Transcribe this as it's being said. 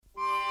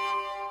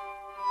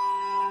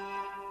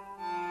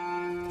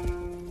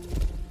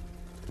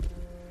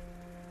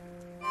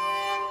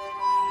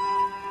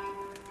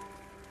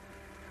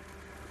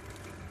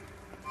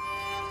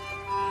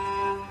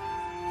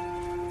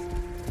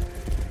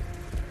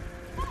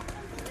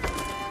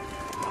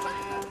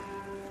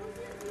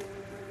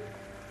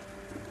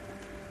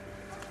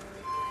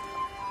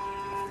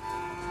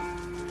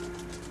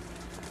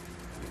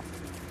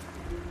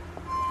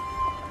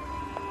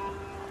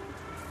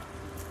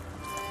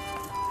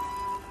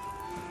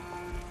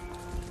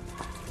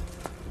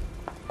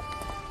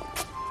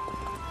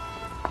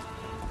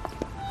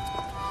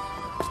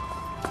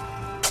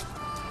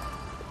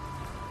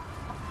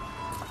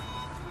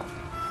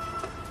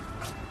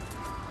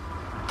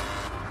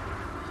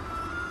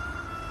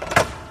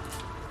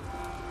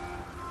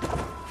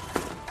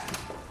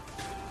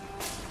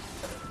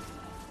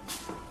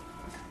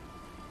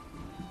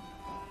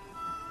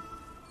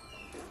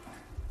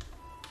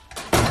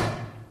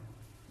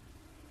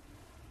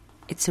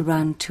It's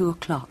around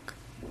 2:00.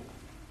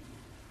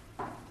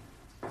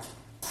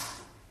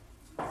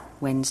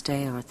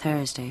 Wednesday or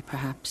Thursday,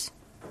 perhaps.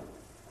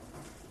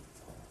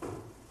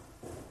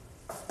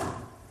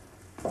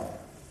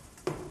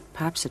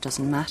 Perhaps it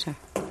doesn't matter.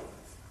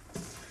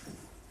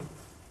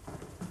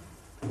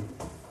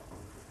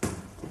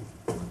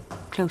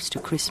 Close to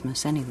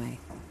Christmas, anyway.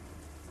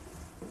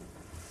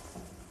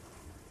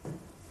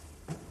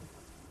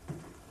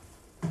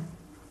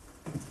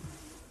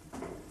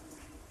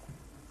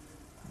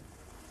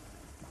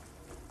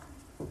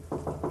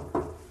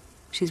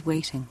 She's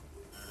waiting.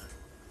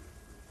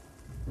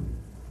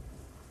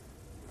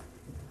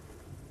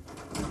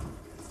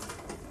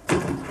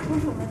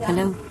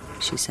 Hello,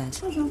 she says.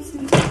 Bonjour,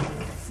 monsieur.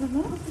 Ça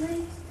va?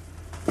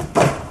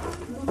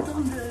 Longtemps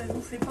ne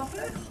vous fait pas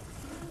peur?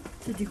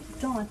 C'est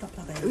dégoûtant, hein, temps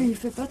pareil. Oui, il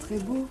fait pas très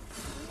beau.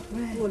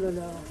 Ouais. Oh là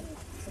là.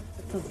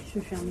 Attendez, je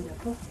vais fermer la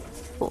porte.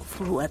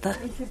 Awful weather.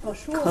 Il fait pas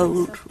chaud.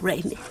 Cold,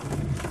 rainy.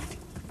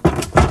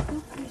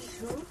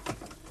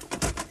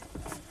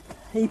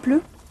 Et il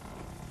pleut?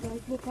 Non,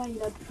 il pleut pas,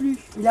 il a plu.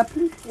 Il a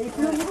plu. Et il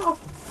pleuvra.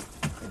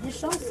 Il y a des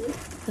chances.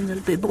 And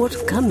there'll be more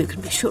to come, you can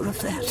be sure of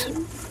that.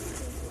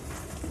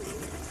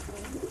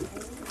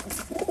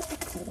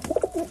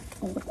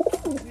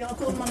 Je vais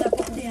encore m'en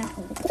apporter un.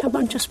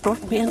 Someone just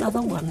brought me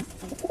another one.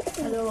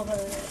 Alors,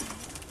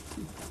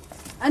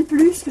 un de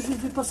plus que je ne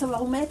vais pas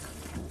savoir où mettre,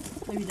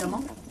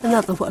 évidemment.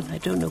 Another one I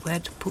don't know where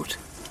to put.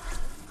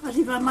 Ah,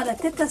 j'ai vraiment la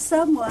tête à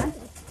ça, moi. Hein.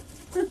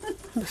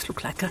 Must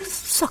look like a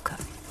soccer.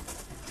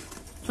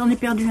 J'en ai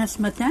perdu un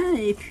ce matin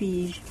et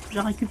puis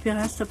j'en récupère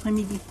un cet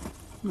après-midi.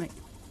 Oui.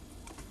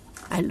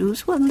 I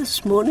lose one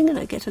this morning and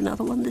I get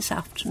another one this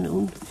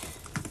afternoon.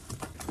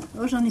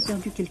 Oh, j'en ai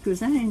perdu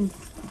quelques-uns, une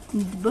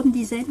bonne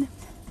dizaine.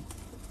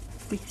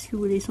 Mais qu'est-ce que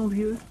vous voulez, ils sont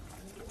vieux.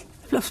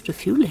 I've lost a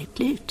few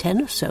lately,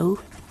 10 or so.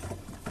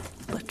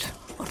 But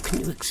what can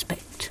you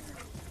expect?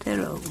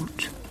 They're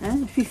old.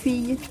 Hein,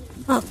 fille.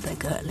 Aren't they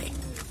girly?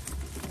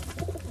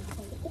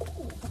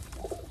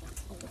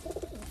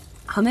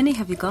 How many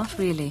have you got,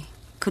 really?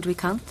 Could we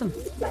count them?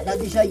 Bah là,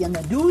 déjà, il y en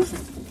a 12.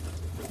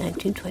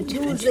 19, 20,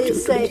 12 22, et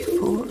 7,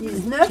 24,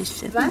 19,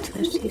 27, 20,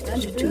 30, 22,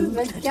 32,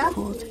 24,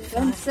 34, 35.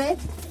 27,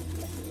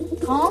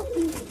 30,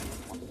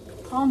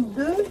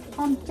 32,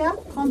 34,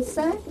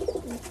 35,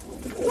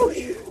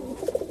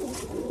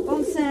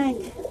 35,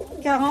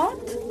 40,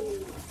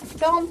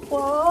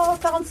 43,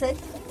 47.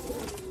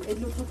 Et de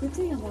l'autre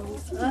côté, il y en a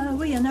aussi. Ah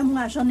oui, il y en a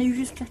moins. J'en ai eu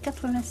jusqu'à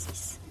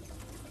 86.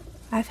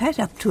 I've had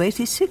up to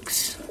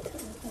 86.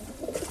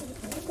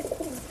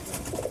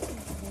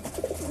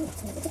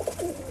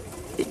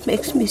 It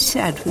makes me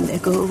sad when they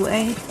go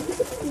away.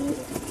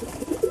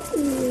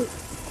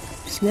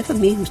 It's never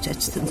me who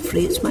sets them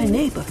free, it's my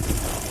neighbour.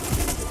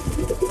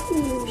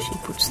 She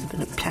puts them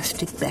in a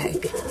plastic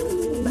bag.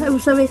 Bah, vous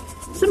savez,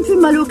 ça me fait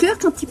mal au cœur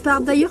quand ils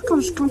partent. D'ailleurs, quand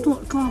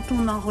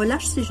on en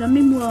relâche, c'est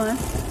jamais moi. Hein.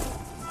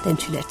 Then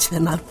she lets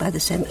them out by the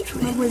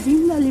cemetery. Ma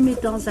voisine, là, les met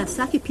dans un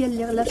sac et puis elle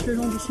les relâche le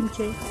long du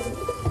cimetière.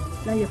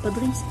 Là, il n'y a pas de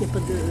risque, il n'y a pas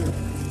de...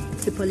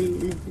 C'est pas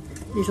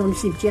les gens du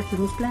cimetière qui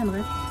vont se plaindre.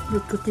 Hein. De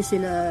l'autre côté, c'est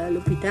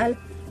l'hôpital.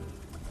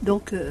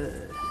 Donc...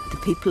 The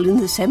people in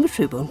the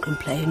cemetery won't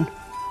complain.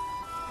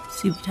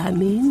 See what I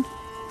mean?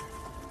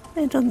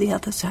 And on the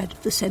other side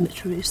of the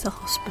cemetery is the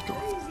hospital.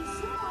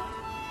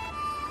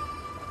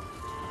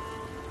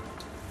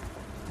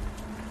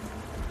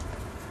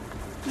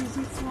 Ils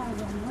y font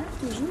avant moi,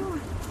 toujours.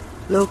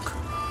 Look,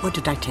 what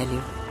did I tell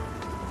you?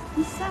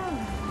 Ils savent.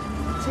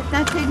 C'est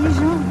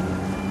intelligent.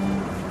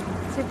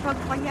 C'est pas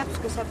croyable ce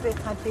que ça peut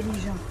être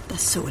intelligent. They're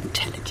so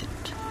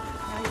intelligent.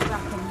 Allez voir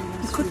comme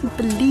ils You le couldn't suivent.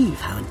 believe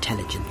how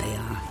intelligent they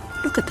are.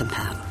 Look at them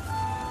now.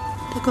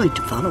 They're going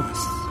to follow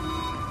us.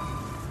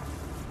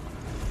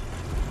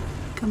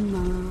 Come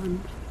on,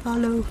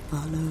 follow,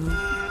 follow.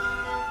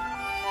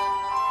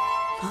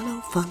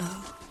 Follow, follow.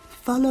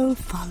 Follow,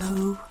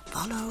 follow.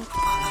 Follow, follow.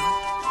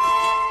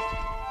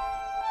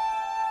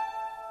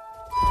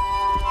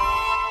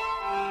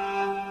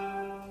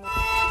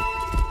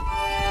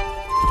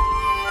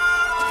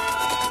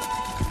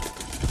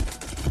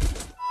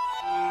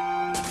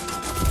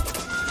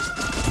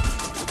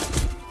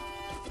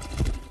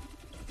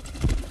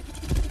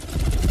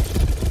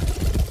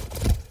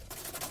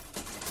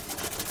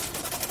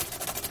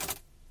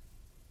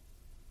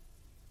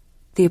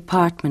 The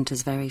apartment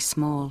is very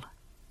small.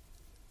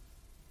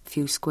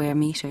 Few square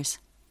meters.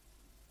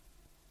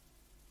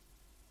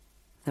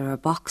 There are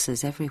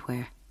boxes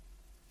everywhere.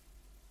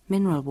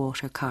 Mineral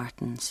water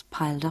cartons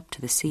piled up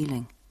to the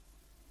ceiling.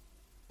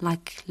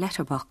 Like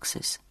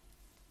letterboxes.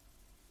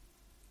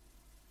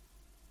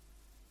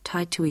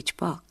 Tied to each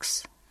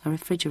box, a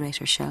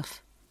refrigerator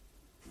shelf.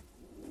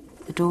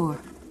 The door.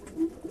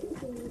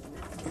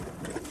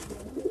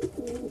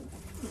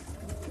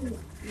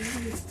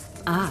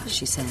 Ah,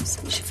 she says,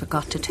 she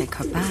forgot to take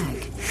her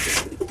bag.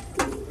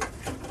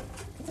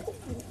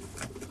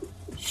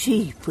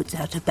 She puts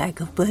out a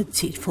bag of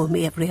birdseed for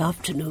me every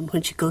afternoon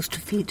when she goes to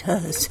feed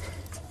hers.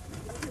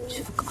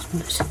 She's forgotten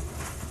it.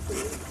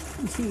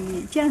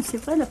 Tiens, c'est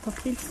vrai, elle n'a pas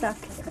pris le sac.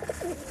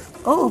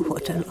 Oh,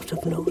 what a lot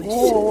of noise.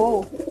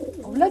 Oh,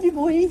 on a du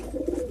bruit.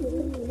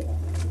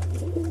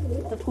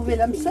 T'as trouvé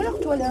l'âme sœur,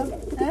 toi, là?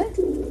 Hein?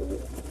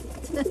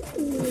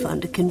 You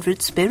found a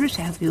kindred spirit,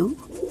 have you?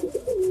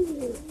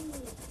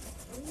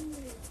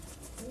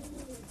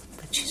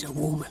 But she's a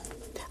woman.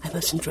 I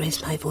mustn't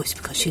raise my voice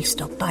because she'll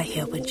stop by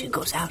here when she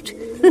goes out.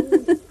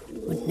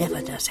 Who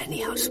never does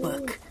any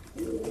housework.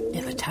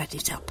 Never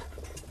tidies up.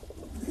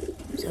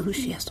 So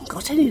she hasn't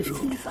got any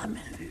room. Une femme.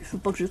 Il faut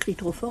pas que je crie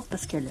trop fort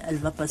parce qu'elle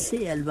va passer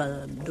et elle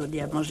va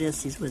donner à manger à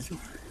ses oiseaux.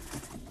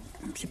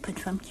 C'est pas une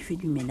femme qui fait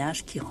du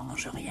ménage, qui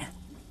range rien.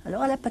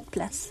 Alors elle a pas de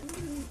place.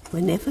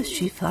 Whenever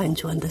she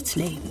finds one that's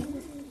lame,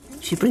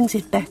 she brings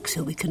it back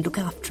so we can look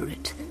after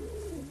it.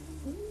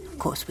 Of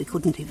course, we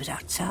couldn't leave it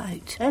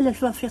outside. Elle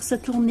va faire sa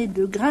tournée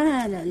de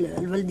grains,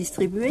 elle va le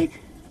distribuer.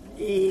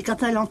 Et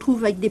quand elle en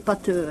trouve avec des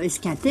pattes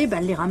esquintées, ben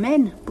elle les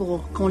ramène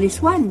pour qu'on les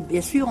soigne.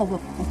 Bien sûr, on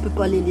peut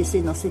pas les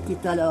laisser dans cet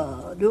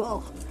état-là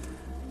dehors.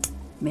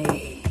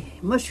 Mais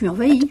moi, je suis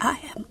envahie. I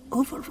am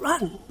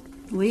overrun.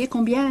 Vous voyez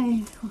combien?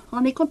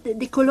 On est compte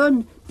des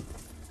colonnes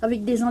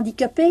avec des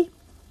handicapés.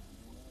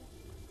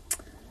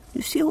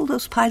 You see all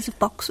those piles of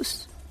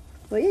boxes?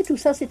 Vous voyez, tout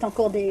ça, c'est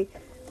encore des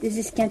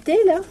esquintés,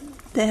 là.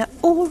 They're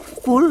all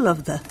full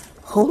of the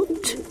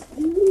halt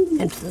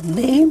and the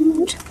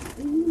maimed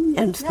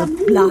and the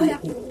blind.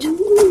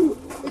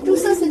 Et tout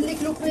ça, c'est de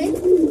l'éclopé.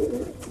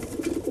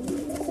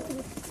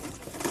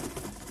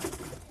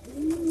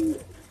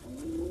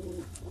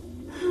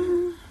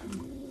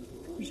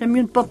 J'aime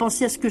mieux ne pas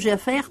penser à ce que j'ai à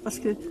faire parce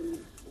que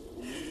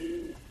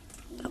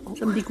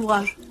ça me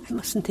décourage. I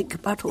mustn't think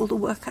about all the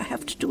work I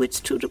have to do.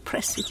 It's too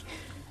depressing.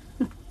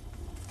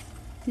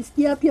 Qu'est-ce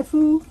qu'il y a,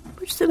 Piafou?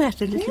 What's the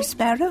matter, little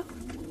sparrow?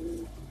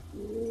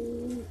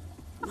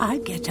 I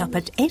get up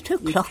at 8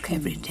 o'clock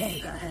every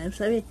day. Vous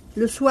savez,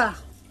 le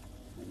soir.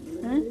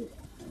 Hein?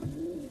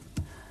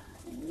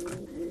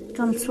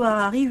 Quand le soir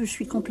arrive, je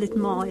suis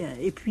complètement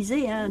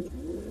épuisée. Hein?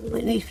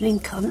 When evening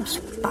comes,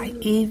 by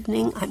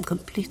evening I'm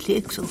completely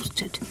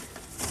exhausted.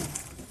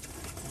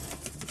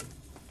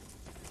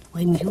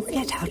 When you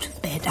get out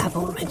of bed, I've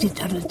already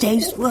done a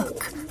day's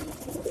work.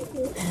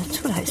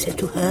 That's what I said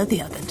to her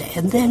the other day,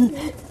 and then...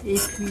 Et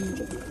puis...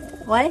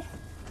 Ouais?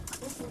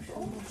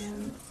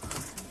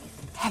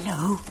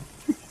 Hello.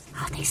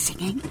 Are they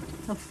singing?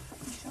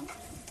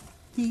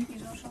 Qui?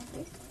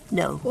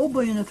 No. Oh,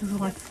 ben, il y en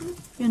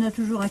a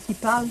toujours un qui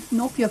parle.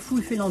 Non, Piafou,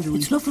 il fait l'andouille.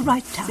 It's not the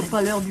right time. C'est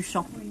pas l'heure du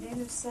chant.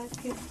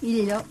 Il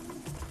est là.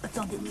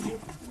 Attendez.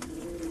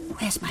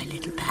 Where's my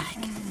little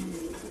bag?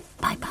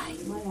 Bye-bye.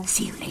 Voilà.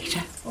 See you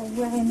later. Au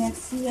revoir et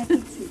merci, à tout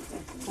de suite.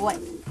 Ouais.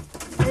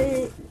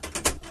 Et...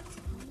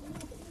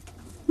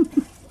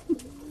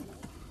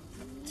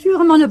 Je suis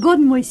vraiment le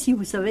bonne, moi, ici,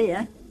 vous savez,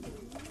 hein.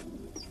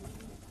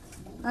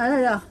 Ah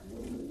là là.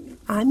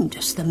 I'm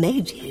just the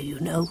maid here, you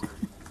know.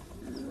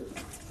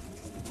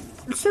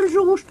 Le seul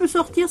jour où je peux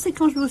sortir, c'est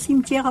quand je vais au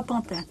cimetière à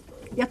Pantin.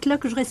 Il n'y a que là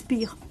que je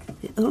respire.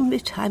 The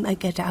only time I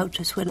get out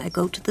is when I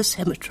go to the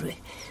cemetery.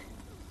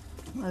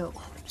 Alors,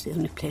 It's the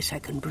only place I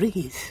can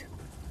breathe.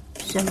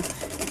 So...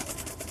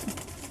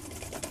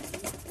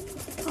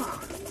 Oh,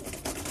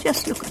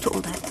 just look at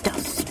all that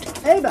dust.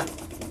 eh ben,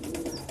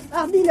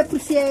 hardi la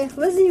poussière.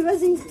 Vas-y,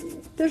 vas-y.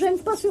 Te gêne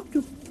pas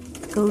surtout.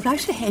 Go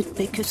right ahead,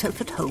 make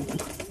yourself at home.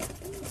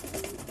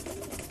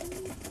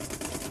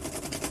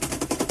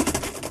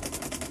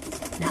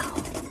 Now,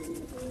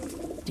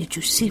 did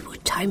you see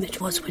what time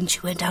it was when she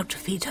went out to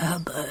feed her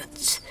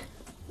birds?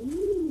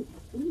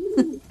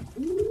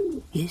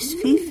 Yes,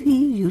 Fifi,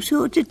 you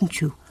saw,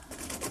 didn't you?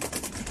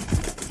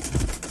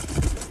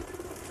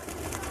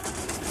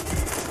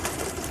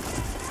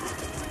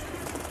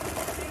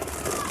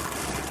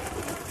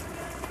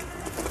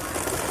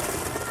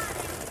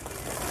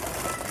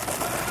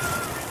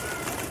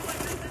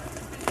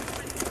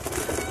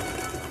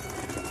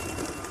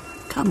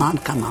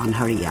 Come on,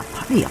 hurry up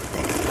there.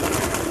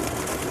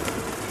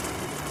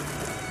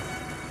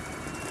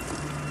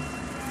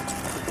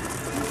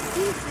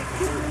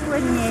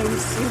 Poignée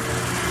ici.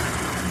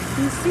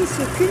 Ici,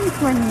 c'est qu'une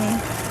poignée.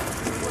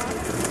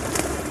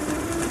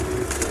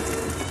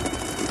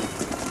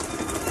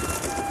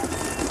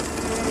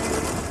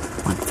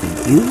 One for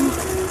you.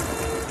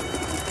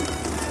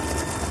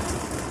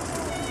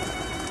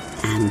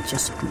 And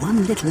just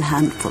one little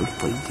handful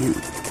for you.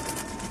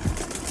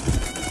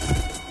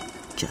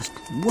 Just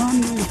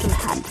one little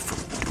handful.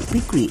 Don't be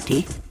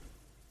greedy.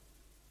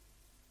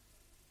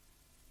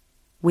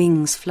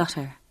 Wings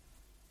flutter.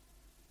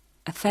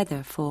 A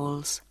feather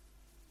falls.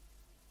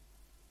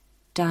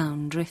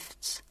 Down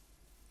drifts.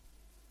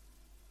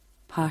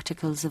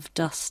 Particles of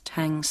dust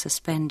hang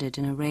suspended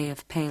in a ray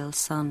of pale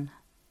sun.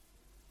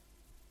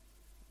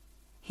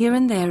 Here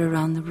and there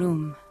around the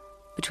room,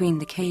 between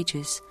the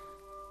cages,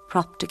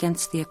 propped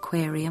against the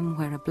aquarium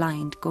where a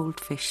blind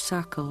goldfish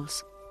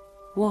circles,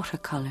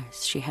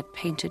 watercolours she had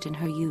painted in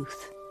her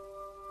youth.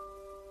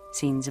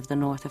 Scenes of the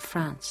north of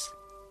France,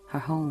 her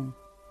home.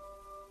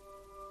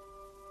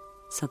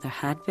 So there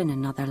had been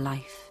another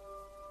life.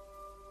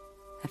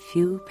 A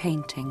few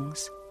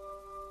paintings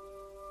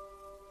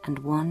and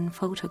one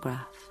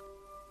photograph.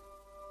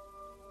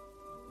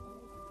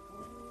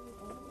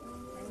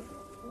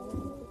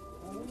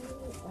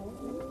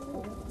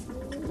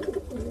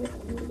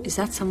 Is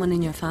that someone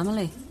in your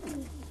family?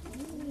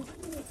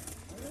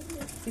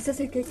 Et ça,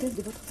 c'est quelqu'un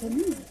de votre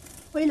famille?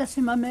 Oui, là, c'est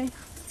ma mère.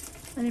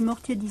 Elle est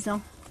morte il y a 10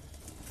 ans.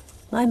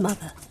 My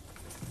mother.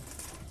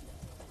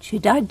 She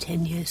died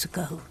 10 years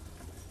ago.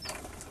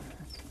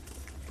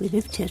 We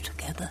lived here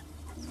together.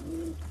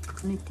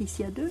 On était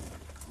ici à 2.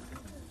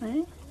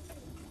 Ouais.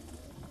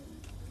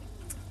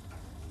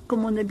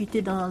 Comme on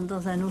habitait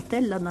dans un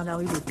hôtel, là, dans la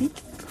rue des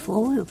Pics.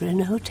 Before we were in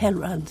a hotel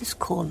round this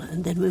corner,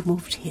 and then we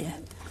moved here,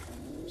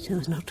 so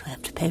as not to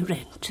have to pay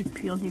rent. Et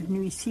puis on est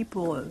venu ici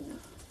pour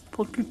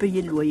ne plus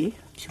payer le loyer.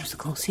 She was the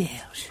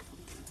concierge.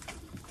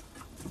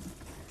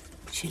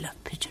 She loved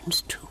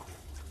pigeons too.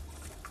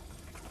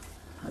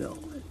 Alors,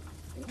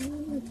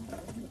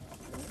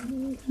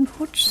 And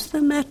what's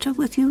the matter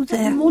with you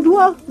there? mon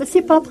doigt, mais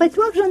c'est pas après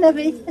toi que j'en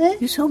avais, hein?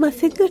 You saw my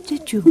finger,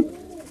 did you?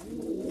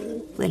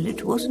 Well,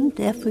 it wasn't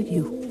there for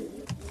you.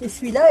 Et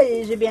celui-là,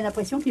 j'ai bien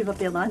l'impression qu'il va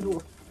perdre un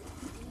doigt.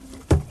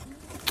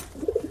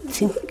 I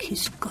think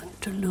he's going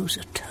to lose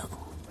a toe.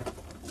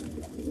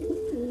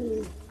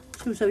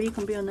 Si vous saviez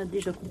combien on a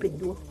déjà coupé de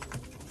doigts.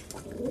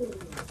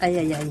 Aïe,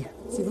 aïe, aïe.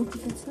 C'est vous qui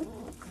faites ça?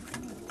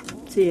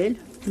 C'est elle.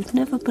 You'd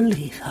never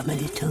believe how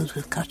many toes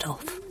we've cut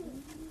off.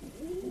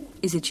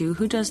 Is it you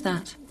who does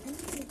that?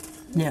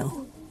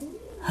 No.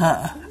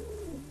 Her.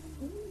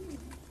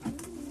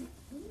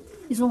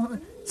 Ils ont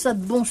ça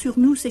de bon sur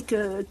nous, c'est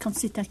que quand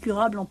c'est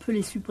incurable, on peut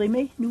les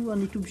supprimer. Nous, on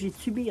est obligés de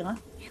subir. Hein.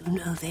 You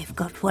know they've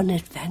got one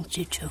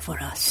advantage over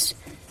us.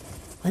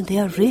 When they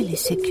are really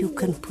sick, you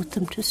can put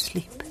them to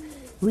sleep.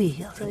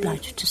 We are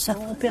obliged to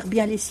suffer. On perd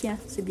bien les siens,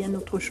 c'est bien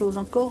autre chose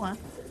encore. Hein.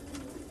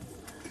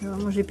 Alors,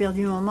 moi, j'ai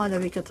perdu maman, elle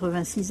avait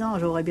 86 ans.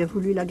 J'aurais bien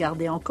voulu la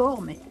garder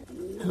encore, mais...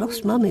 I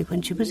lost Mummy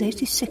when she was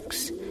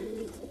 86.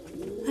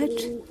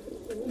 I'd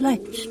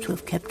liked to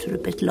have kept her a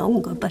bit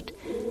longer, but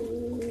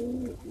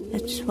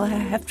that's why I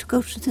have to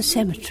go to the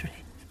cemetery.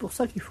 C'est pour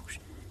ça qu'il faut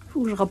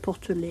que je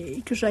rapporte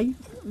que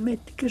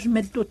je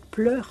mette d'autres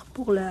pleurs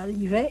pour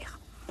l'hiver,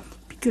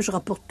 puis que je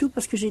rapporte tout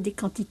parce que j'ai des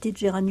quantités de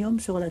géranium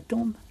sur la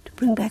tombe. To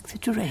bring back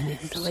the geraniums.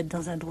 Ça doit être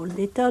dans un drôle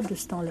d'état de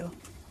ce temps-là.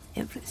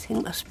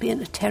 Everything must be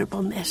in a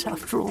terrible mess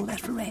after all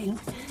that rain.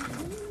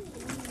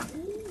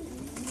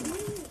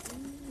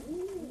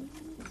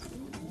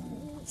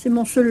 C'est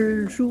mon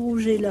seul jour où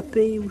j'ai la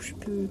paix, où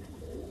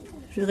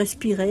je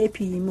respirais et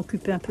puis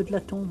m'occuper un peu de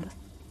la tombe.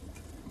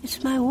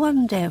 It's my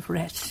one day of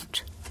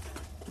rest.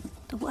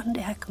 The one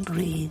day I can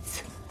breathe.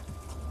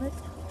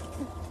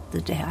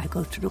 The day I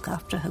go to look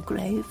after her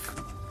grave.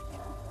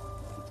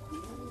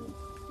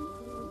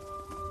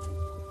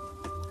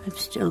 I've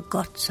still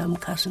got some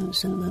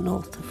cousins in the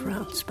north of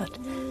France, but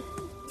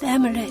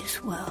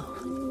families, well,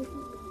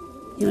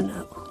 you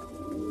know.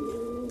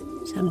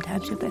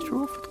 Sometimes you're better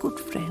off with good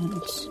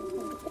friends.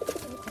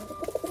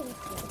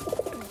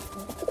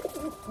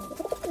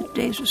 The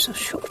days are so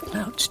short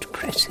now, it's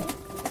depressing.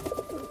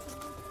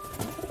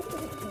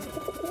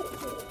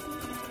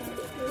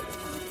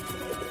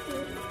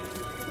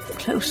 The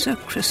closer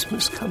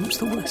Christmas comes,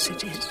 the worse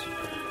it is.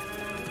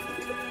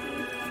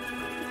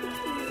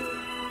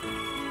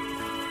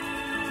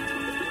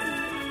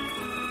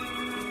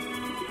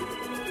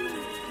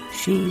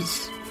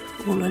 She's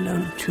all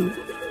alone too.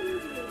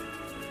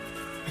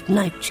 At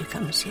night she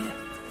comes here.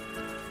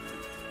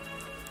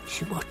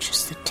 She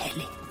watches the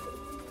telly.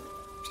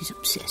 She's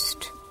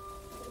obsessed.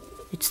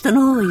 It's the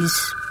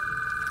noise.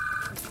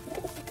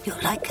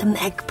 You're like a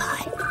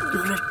magpie.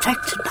 You're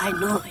attracted by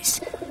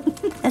noise.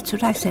 That's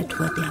what I said to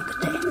her the other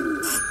day.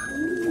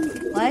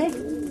 Ouais.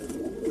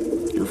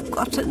 You've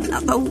got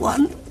another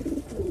one.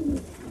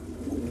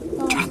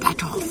 Turn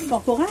that off.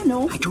 Encore un,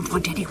 non? I don't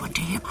want anyone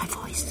to hear my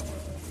voice.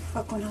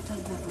 Pas qu'on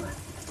entende ma voix.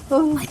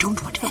 Oh. I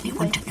don't want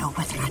anyone to know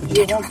whether I'm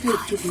dead or Remplir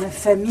toute alive. ma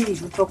famille,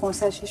 je veux pas qu'on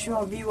sache si je suis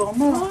en vie ou en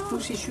mort, ou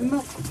si je suis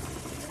morte.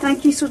 Un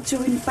qui saute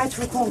sur une patte,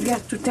 faut qu'on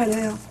regarde tout à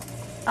l'heure.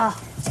 Ah,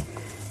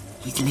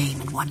 He's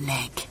lame in one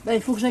leg. ben,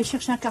 il faut que j'aille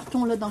chercher un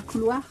carton là dans le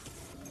couloir.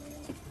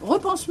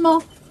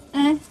 Repansement,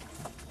 hein?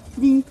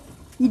 Dis,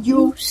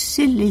 idiot, You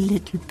silly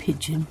little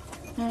pigeon.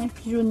 hein,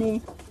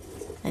 pigeonnet.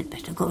 I'd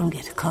better go and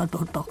get a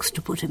cardboard box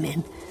to put him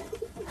in.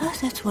 Ah,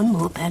 that's one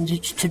more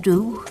bandage to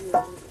do.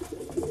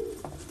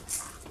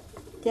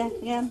 Tiens,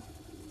 regarde.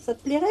 Ça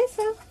te plairait,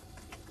 ça?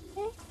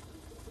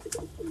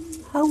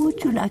 How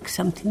would you like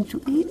something to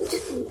eat?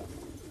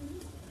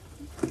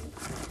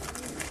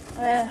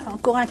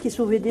 Encore un qui est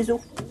sauvé des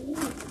eaux.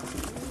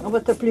 On va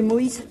t'appeler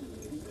Moïse.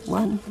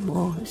 One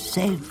more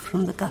saved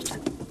from the gutter.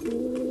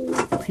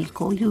 We'll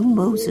call you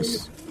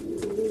Moses.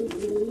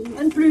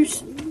 Un de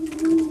plus.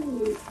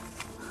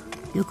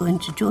 You're going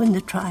to join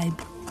the tribe.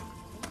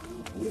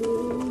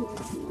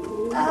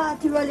 Ah,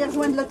 tu vas aller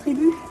rejoindre la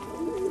tribu?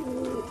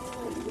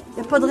 Y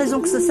a pas de raison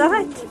que ça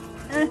s'arrête,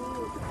 hein?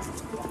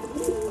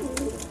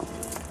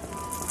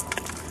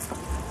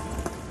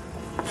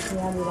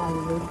 Regardez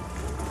l'arrivée.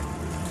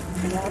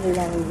 Regardez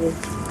l'arrivée.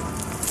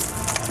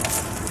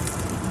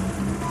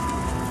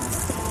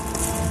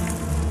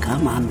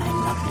 Come on, my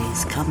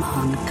lovelies. Come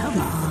on,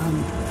 come on.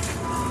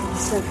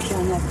 Ça qu'il y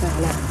en a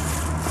par là.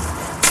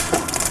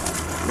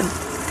 Look,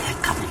 they're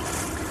coming.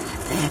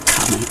 They're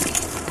coming.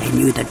 They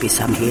knew there'd be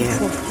some here.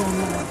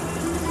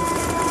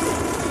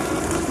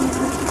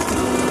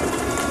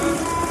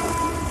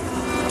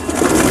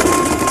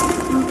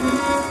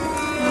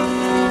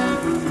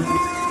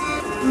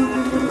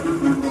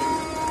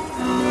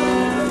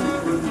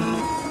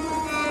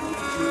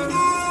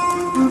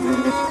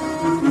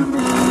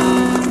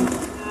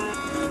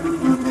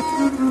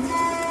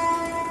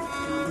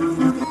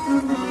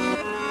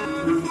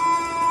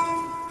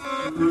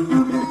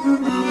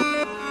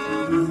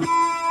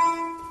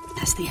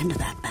 That's the end of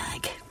that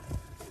bag.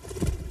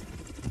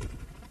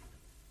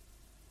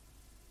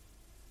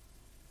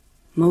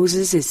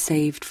 Moses is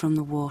saved from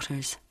the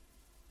waters.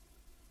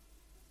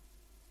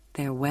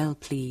 They are well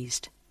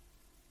pleased.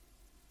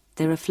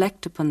 They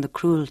reflect upon the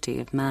cruelty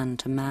of man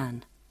to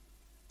man,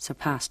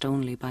 surpassed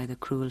only by the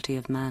cruelty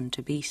of man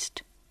to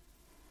beast.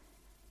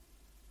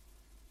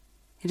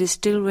 It is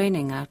still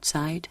raining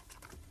outside.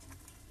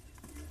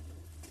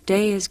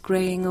 Day is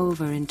greying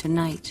over into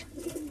night.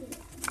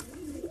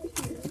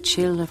 A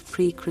chill of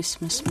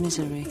pre-Christmas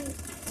misery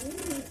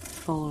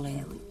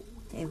falling.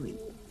 Eh oui.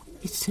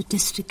 It's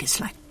sadistic. It's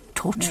like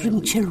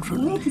torturing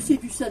children. Non, c'est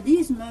du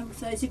sadisme, hein, vous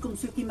savez, c'est comme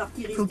ceux qui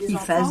martyrisent Faut des qu'il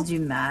enfants. fasse du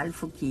mal,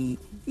 faut qu'il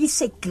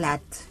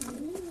s'éclate.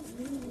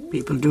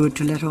 People do it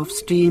to let off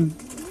steam.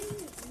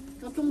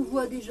 Quand on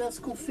voit déjà ce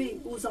qu'on fait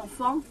aux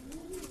enfants,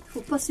 il ne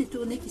faut pas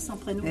s'étonner qu'ils s'en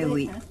prennent aux bêtes.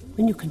 Oui. Hein.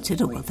 When you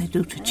consider what they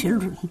do to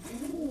children,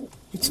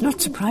 it's not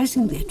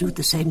surprising they do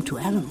the same to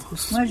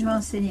animals. Moi, je vais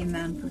enseigner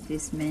Marne toutes les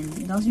semaines.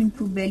 Dans une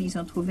poubelle, ils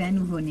ont trouvé un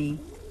nouveau-né.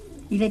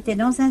 Il était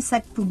dans un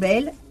sac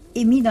poubelle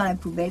et mis dans la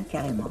poubelle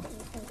carrément.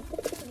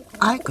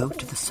 I go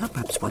to the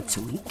suburbs once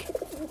a week.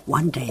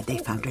 One day they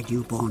found a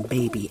newborn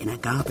baby in a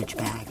garbage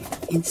bag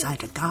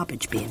inside a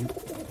garbage bin.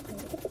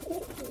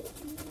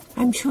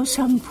 I'm sure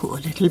some poor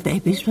little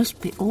babies must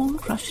be all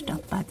crushed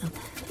up by them.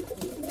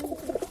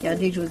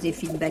 Regardez,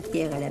 Joséphine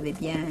Baker, elle avait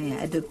bien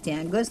adopté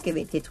un gosse qui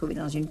avait été trouvé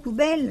dans une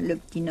poubelle, le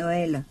petit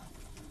Noël.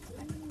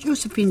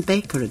 Josephine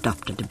Baker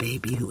adopted a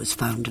baby who was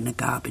found in a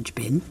garbage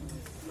bin.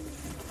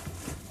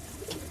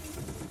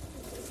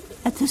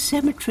 At the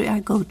cemetery I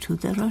go to,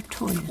 there are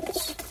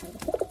toilets.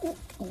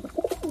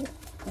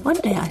 One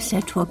day I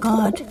said to a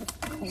guard,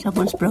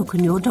 "Someone's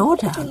broken your door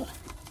down."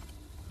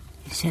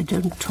 He said,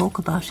 "Don't talk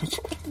about it.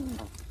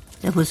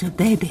 There was a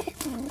baby.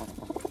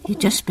 He'd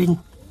just been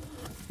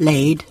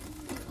laid.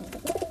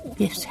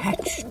 Yes,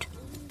 hatched.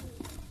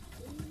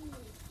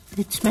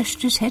 It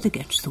smashed his head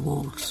against the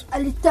walls."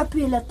 Aller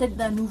taper la tête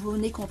d'un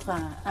nouveau-né contre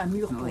un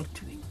mur pour le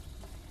tuer.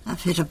 A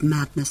fit of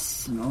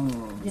madness. Non,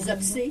 Des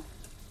abcès.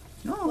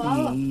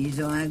 non,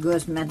 ils ont un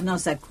gosse, maintenant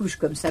ça couche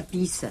comme ça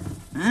pisse.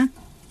 Hein?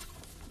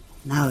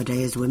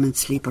 Nowadays, women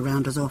sleep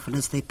around as often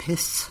as they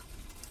piss.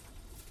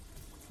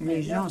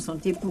 Les gens sont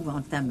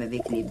épouvantables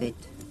avec les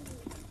bêtes.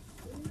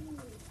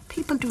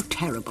 People do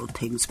terrible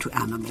things to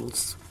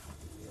animals.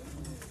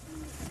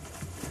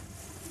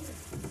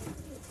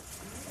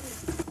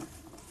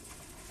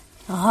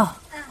 Ah,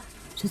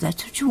 so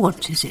that's what you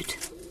want, is it?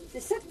 C'est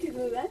ça que tu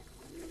veux, hein?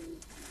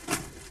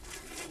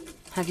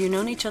 Have you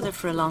known each other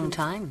for a long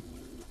time?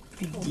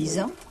 Plus de 10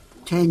 ans.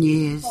 10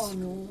 years. Oh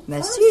non.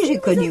 Bah si, j'ai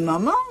connu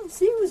maman.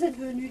 Si, vous êtes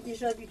venus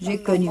déjà du temps J'ai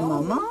de connu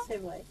maman. maman. C'est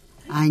vrai.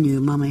 I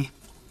knew Mummy.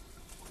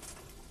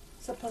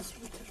 Ça passe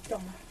vite le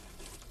temps.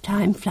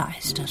 Time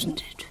flies,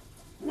 doesn't it?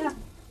 Là.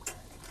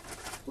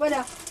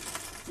 Voilà.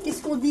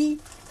 Qu'est-ce qu'on dit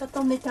quand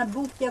on est un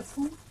bon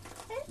piafou?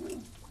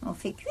 On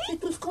fait cuire. C'est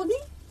tout ce qu'on dit?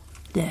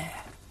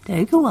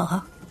 There you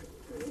are.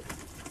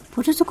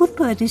 What does a good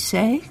birdie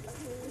say?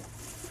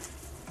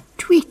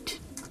 Tweet.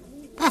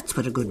 That's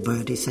what a good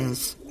birdie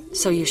says.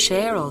 So you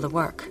share all the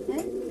work?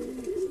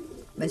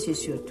 Bah c'est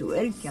surtout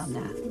elle qui en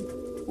a.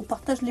 On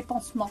partage les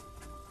pansements.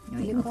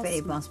 Oui, on fait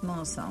les pansements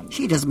ensemble.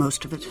 She does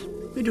most of it.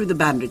 We do the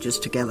bandages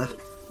together.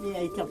 Il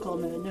a été encore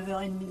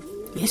 9h30.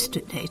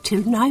 Yesterday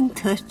till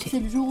 9:30. C'est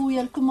le jour où il y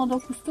a le commandant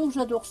Cousteau,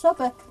 j'adore ça.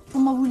 Ben,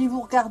 comment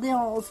voulez-vous regarder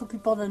en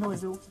s'occupant d'un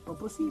oiseau? C'est pas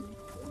possible.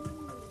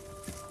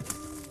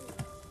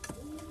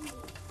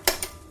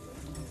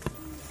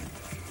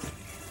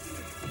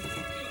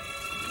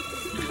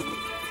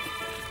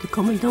 The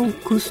Commandant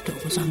Cousteau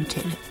was on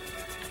telly.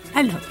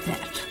 I love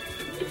that.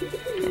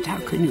 But how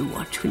can you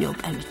watch when you're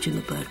bandaging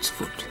a bird's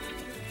foot?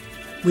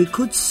 We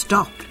could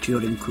stop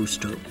during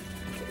Cousteau.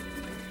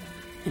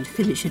 And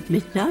finish at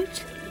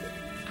midnight?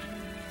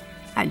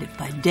 I live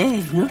by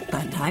day, not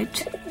by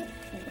night.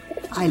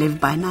 I live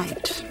by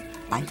night.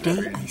 By day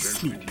I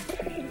sleep.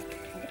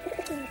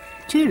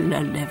 Till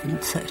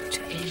 11:30.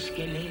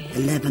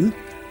 11?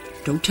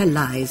 Don't tell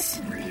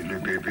lies. Oui, le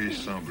bébé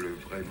semble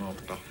vraiment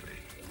parfait.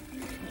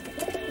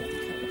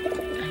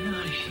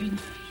 Alors, je suis une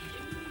fille.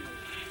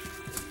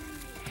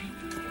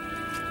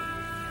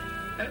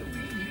 Ah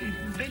oui,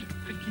 une belle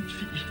petite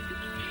fille.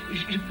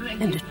 Je peux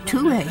aller And at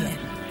 2 a.m.,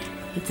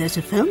 if there's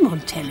a film on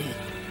telly.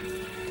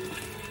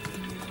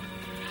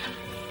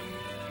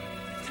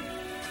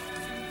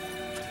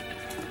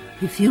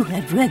 If you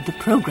had read the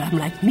program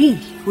like me,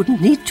 you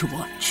wouldn't need to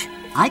watch.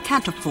 I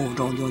can't afford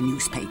all your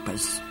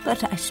newspapers.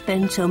 But I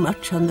spend so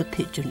much on the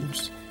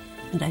pigeons.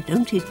 And I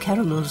don't eat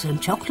caramels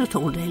and chocolate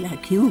all day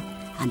like you.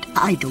 And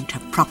I don't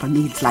have proper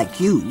meals like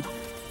you.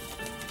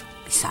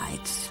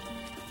 Besides,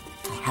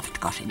 I haven't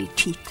got any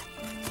teeth.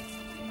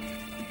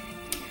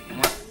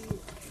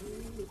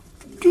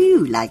 Do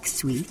you like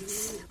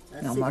sweets?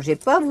 N'en mangez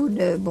pas, vous,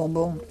 de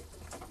bonbons?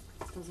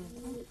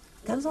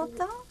 De temps en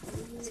temps?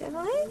 C'est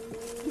vrai?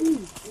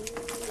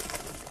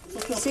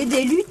 C'est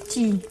des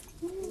lutis.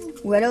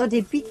 Ou alors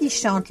des pies qui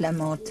chantent, la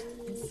menthe.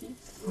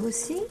 Vous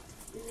aussi?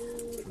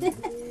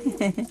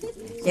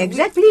 Il y a que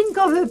Jacqueline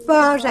qu'on veut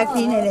pas.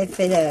 Jacqueline, elle est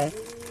fait...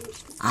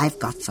 I've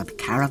got some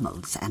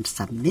caramels and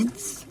some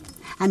mints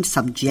and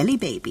some jelly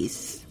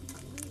babies.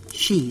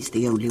 She's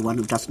the only one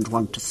who doesn't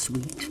want a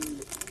sweet.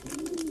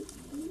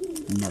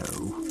 No.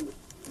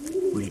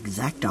 We're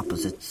exact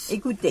opposites.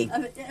 Écoutez,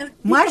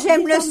 moi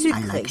j'aime le I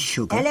sucré. like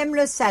sugar. Elle aime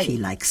le salé. She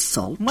likes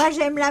salt. Moi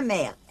j'aime la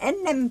mer. Elle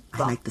n'aime I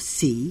pas. like the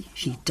sea.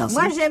 She doesn't.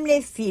 Moi j'aime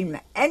les films.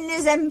 Elle ne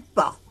les aime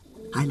pas.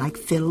 I like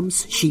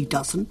films. She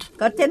doesn't.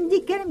 Quand elle me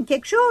dit qu'elle aime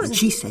quelque chose, When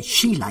she says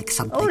she likes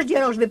something, oh, je dis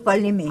alors je vais pas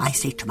l'aimer. I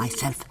say to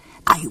myself,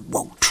 I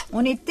won't.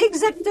 On est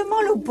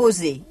exactement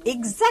l'opposé.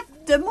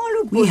 Exactement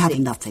We have l'opposé.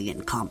 nothing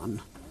in common,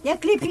 Il n'y a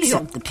que les pigeons.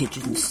 except the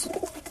pigeons.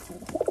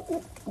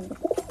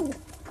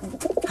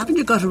 Haven't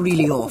you got a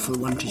really awful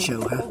one to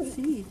show her?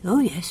 Oh,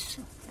 yes.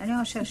 Allez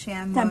en chercher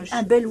un Un, moche.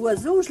 un bel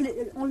oiseau,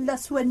 on l'a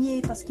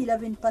soigné parce qu'il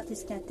avait une patte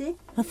esquintée.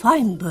 A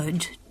fine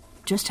bird.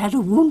 Just had a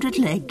wounded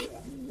leg.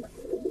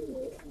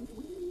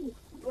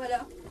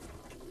 Voilà.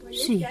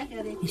 See,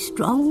 he's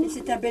strong. Et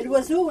c'est un bel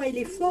oiseau, hein, il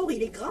est fort,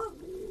 il est gras.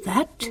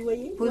 That. Vous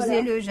voyez?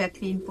 Posez-le,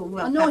 Jacqueline, pour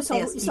voir Ah non, par il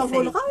terre ce il qu'il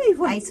s'envolera, fait. il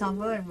voit. Ah, il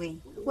s'envole, oui.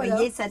 Voilà,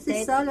 Voyez sa c'est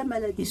tête. ça la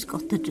maladie. He's got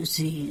the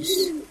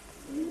disease.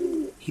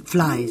 He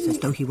flies as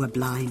though he were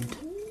blind.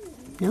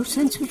 No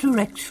sense of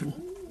direction.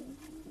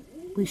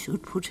 We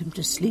should put him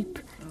to sleep,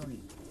 Oui.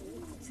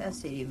 Ça,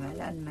 c'est les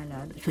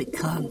malades. but we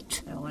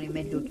can't. Alors, on les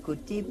met de l'autre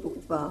côté pour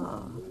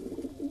pas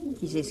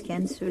qu'ils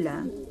esquintent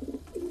ceux-là.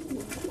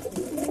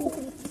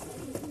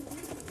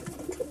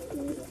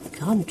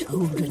 Can't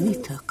hold an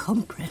ether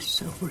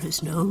compress over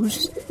his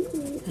nose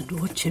and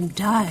watch him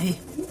die,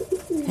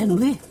 can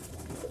we?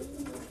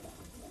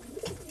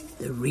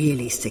 The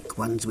really sick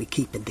ones we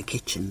keep in the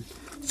kitchen,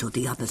 so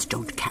the others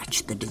don't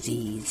catch the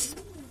disease.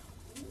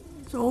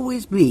 It's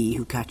always me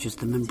who catches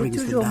them and C'est brings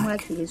them toujours moi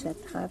back. qui les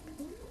attrape.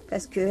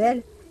 Parce que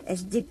elle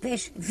se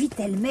dépêche. Vite,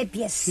 elle met,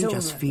 puis elle She sauve.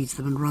 just feeds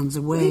them and runs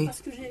Oui, away.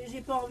 parce que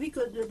j'ai pas envie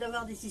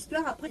d'avoir des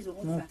histoires, après ils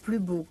auront Mon faim. plus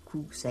beau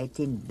coup, ça a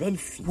été une belle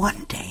fille. One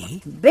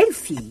day, Une belle a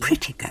fille.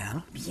 pretty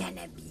girl, Bien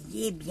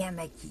habillée, bien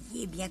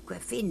maquillée, bien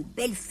coiffée, une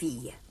belle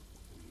fille.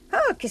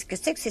 Oh, qu'est-ce que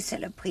c'est que ces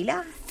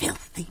saloperies-là?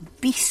 filthy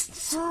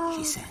beasts,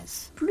 she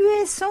says. Plus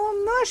elles sont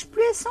moches,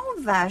 plus elles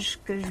sont vaches,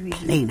 que je lui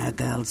dis. Plainer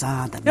girls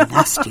are, the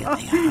nastier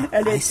they are,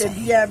 Elle I était say.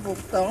 bien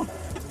pourtant.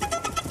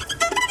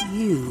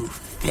 You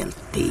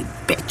filthy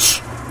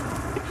bitch.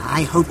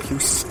 I hope you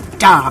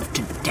starve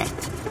to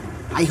death.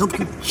 I hope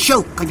you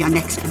choke on your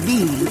next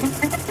meal.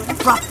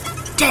 Drop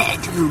dead,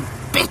 you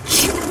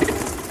bitch.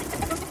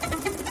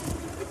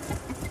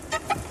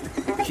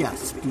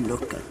 Just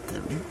look at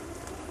them.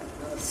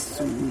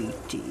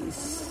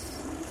 Sweeties.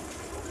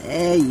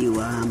 There you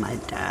are, my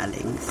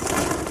darlings.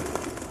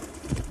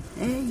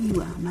 There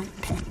you are, my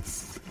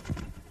pets.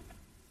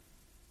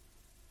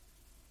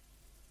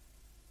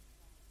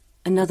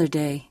 Another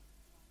day.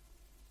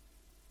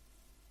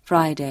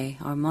 Friday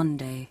or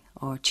Monday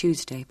or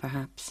Tuesday,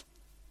 perhaps.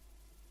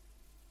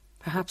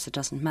 Perhaps it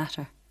doesn't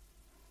matter.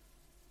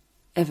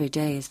 Every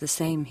day is the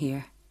same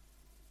here.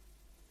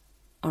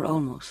 Or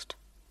almost.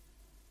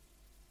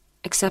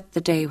 Except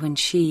the day when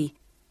she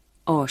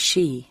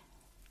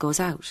goes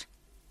out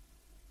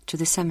to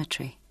the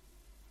cemetery.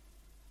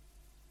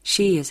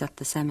 She is at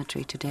the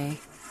cemetery today,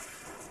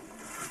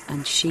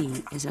 and she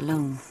is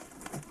alone.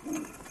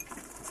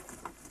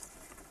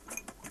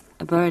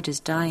 A bird is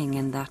dying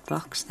in that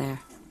box there,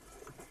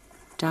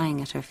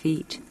 dying at her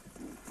feet.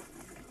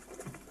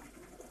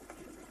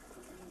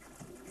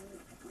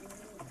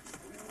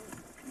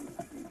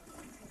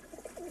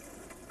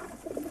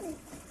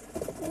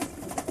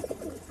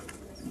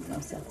 Ils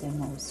ont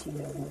certainement aussi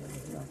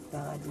leur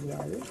paradis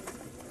à eux.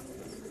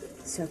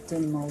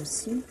 Certainement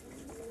aussi.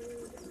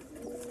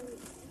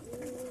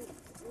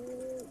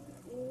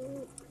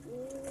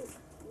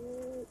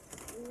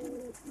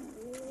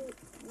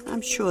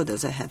 I'm sure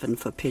there's a heaven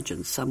for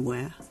pigeons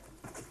somewhere.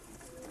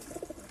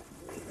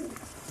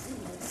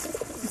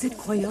 Vous êtes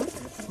croyante?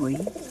 Oui.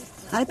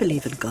 I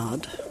believe in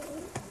God.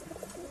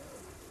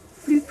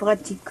 Plus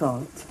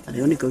pratiquante. I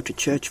only go to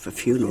church for Je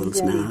funerals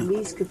vais à now.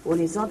 l'église que pour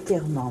les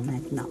enterrements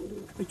maintenant.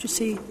 But you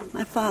see,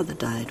 my father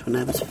died when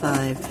I was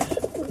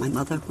 5, my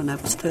mother when I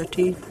was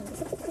 13.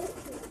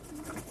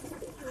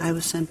 I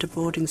was sent to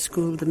boarding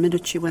school the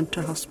minute she went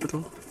to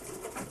hospital.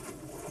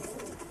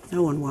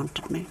 No one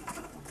wanted me.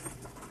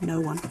 No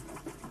one.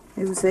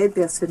 Et vous savez,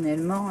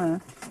 personnellement,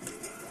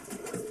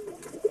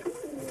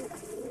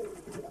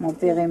 mon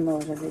père est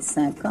mort, j'avais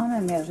 5 ans, ma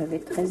mère, j'avais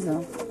 13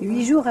 ans.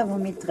 8 jours avant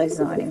mes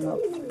 13 ans, elle est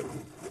morte.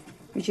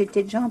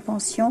 J'étais déjà en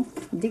pension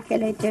dès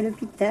qu'elle a été à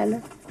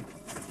l'hôpital.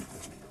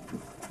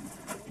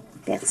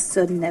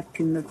 Personne n'a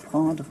pu me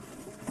prendre.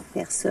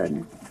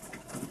 Personne.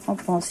 En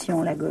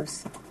pension, la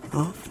gosse.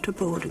 Off to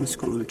boarding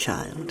school,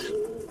 child.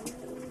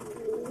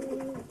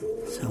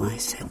 So I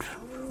said,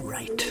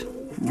 right.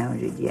 Non,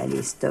 j'ai dit,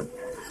 allez, stop.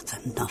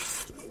 That's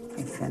enough.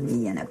 Une famille, il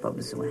n'y en a pas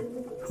besoin.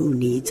 Who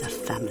needs a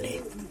family?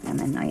 Ah,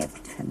 maintenant, il n'y a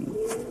plus de famille.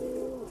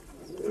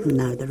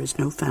 Now there is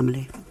no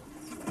family.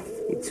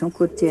 Et de son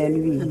côté à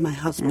lui. And my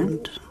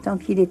husband. Tant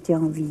qu'il était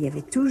en vie, il y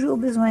avait toujours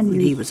besoin de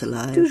lui. He was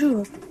alive.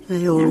 Toujours.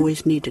 They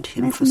always needed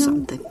him for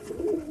something.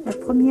 La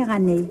première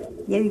année,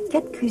 il y a eu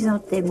 4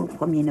 chrysanthèmes au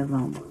 1er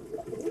novembre.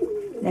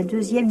 La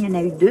deuxième, il y en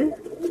a eu 2.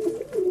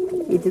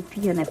 Et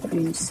depuis, il n'y en a plus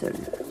une seule.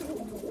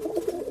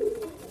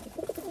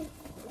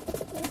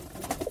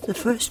 The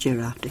first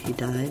year after he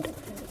died,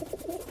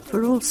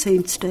 for All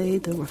Saints' Day,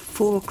 there were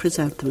 4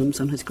 chrysanthemums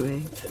on his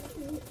grave.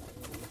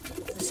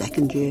 The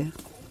second year,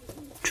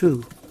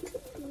 2.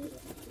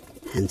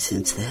 And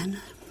since then,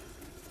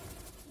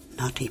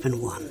 not even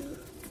one.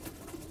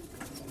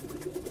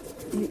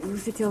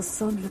 Vous étiez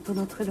ensemble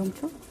pendant très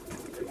longtemps?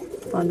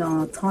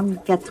 Pendant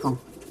 34 ans.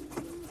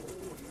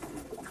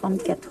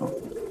 34 ans.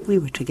 We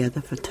were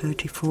together for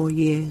 34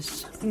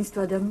 years. C'est une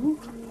histoire d'amour?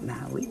 Bah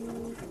oui.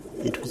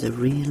 It was a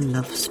real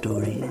love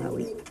story. Bah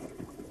oui.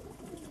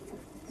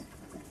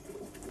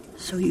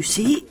 So you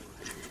see,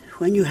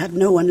 when you have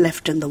no one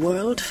left in the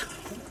world,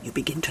 you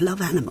begin to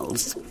love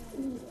animals.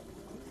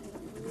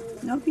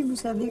 Non, puis vous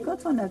savez,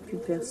 quand on n'a plus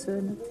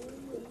personne,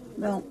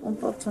 ben, on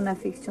porte son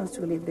affection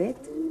sur les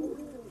bêtes.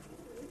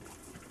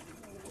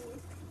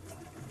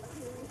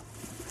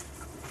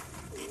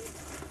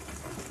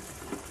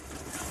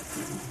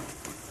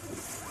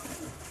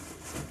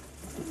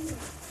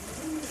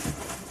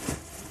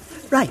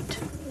 Right.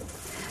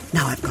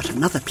 Now I've got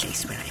another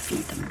place where I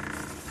feed them.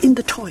 In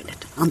the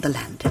toilet, on the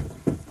landing.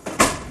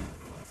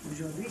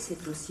 Aujourd'hui,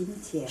 c'est au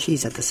cimetière.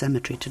 She's at the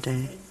cemetery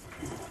today.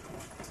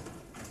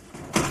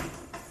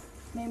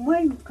 Mais moi,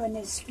 ils ne me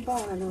connaissent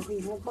pas, alors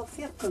ils vont pas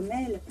faire comme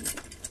elle.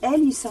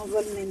 Elle, ils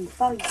s'envolent même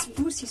pas. Ils se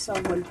poussent, ils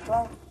s'envolent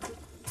pas.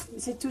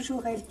 C'est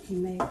toujours elle qui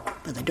met.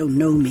 But they don't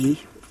know me.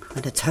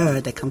 When it's her,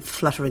 they come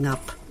fluttering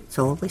up. It's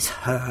always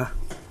her.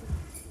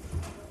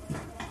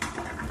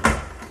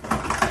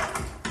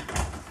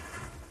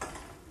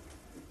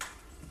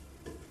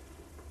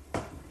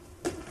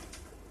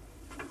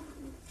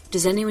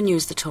 Does anyone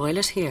use the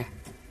toilet here?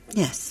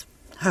 Yes,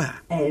 her.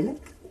 Elle?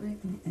 Oui.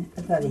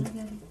 Attendez.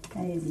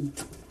 Allez-y.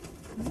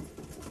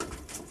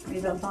 Vous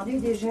les entendez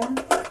déjà?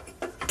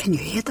 Can you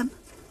hear them?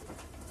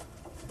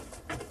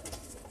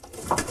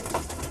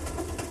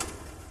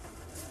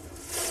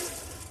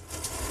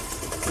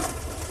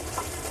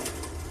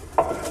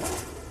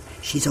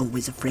 She's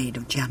always afraid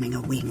of jamming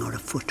a wing or a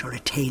foot or a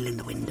tail in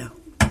the window.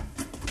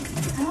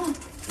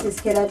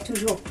 Est-ce qu'elle a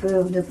toujours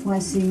peur de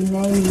coincer une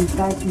aile, une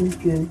patte, une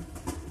queue?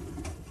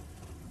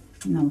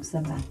 Non, ça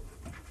va.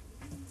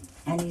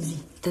 Allez-y.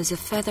 There's a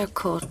feather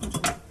caught.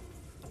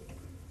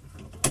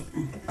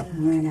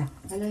 Voilà.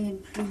 Ah là, il y a une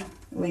plume.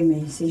 Oui,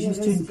 mais c'est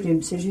juste une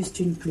plume, c'est juste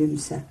une plume,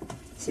 ça.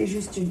 C'est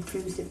juste une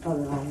plume, c'est pas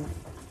grave.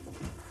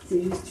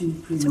 C'est juste une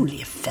plume. It's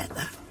only a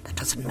feather. That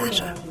doesn't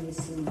matter.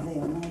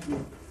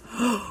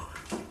 Oh,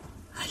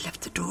 I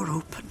left the door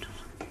open.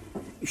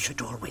 You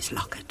should always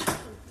lock it.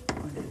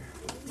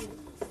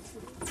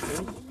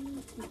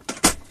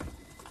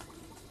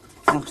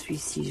 Alors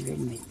celui-ci, je vais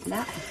le mettre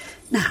là.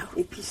 Now,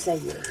 et puis ça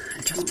y est.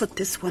 I'll just put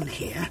this one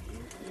here.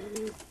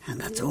 And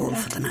that's all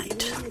for the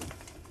night.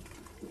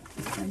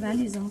 Ça va,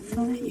 les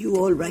enfants? You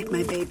all right,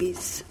 my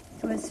babies?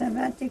 Toi, ça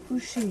va, t'es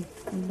couché?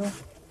 Bon.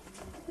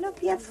 Hello,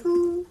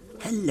 Piafou.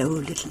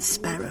 Hello, little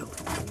sparrow.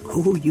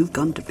 Oh, you've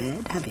gone to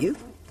bed, have you?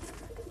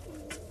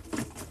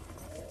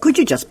 Could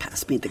you just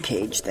pass me the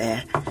cage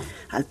there?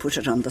 I'll put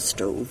it on the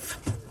stove.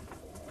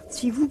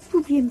 Si vous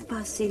pouviez me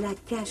passer la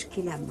cage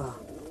qui est là-bas.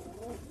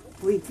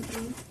 Oui,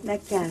 la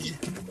cage.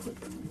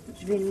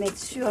 Je vais le mettre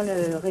sur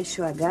le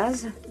réchaud à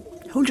gaz.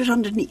 Hold it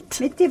underneath.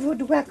 Mettez vos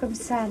doigts comme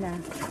ça, là.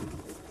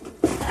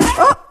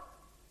 Oh!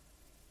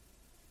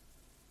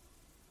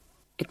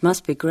 It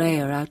must be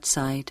greyer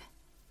outside.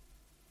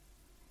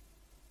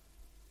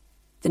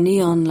 The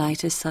neon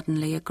light is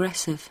suddenly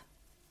aggressive.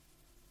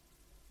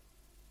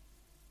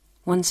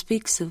 One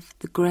speaks of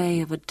the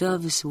grey of a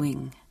dove's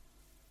wing.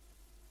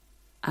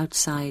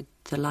 Outside,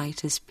 the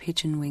light is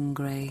pigeon wing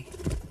grey.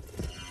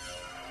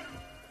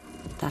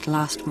 That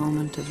last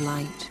moment of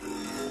light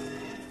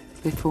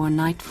before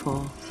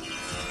nightfall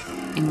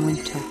in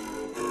winter.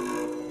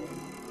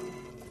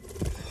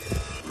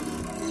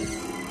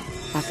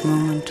 That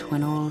moment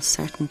when all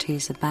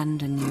certainties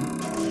abandon you.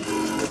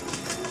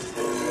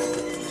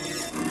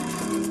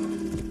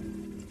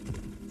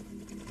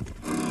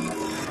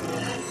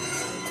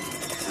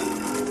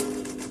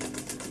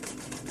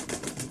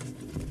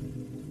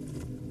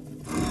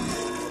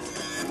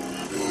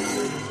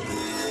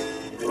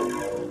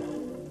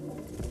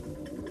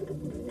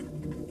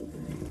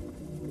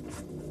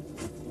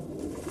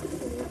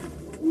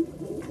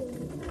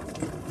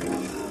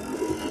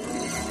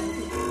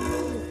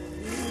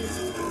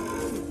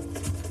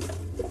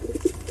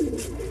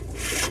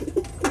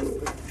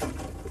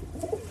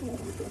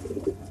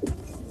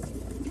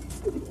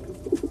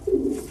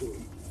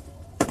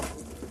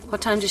 What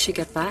time does she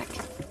get back?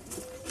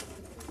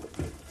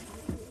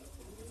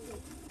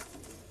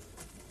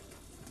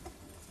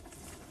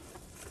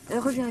 Elle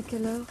revient à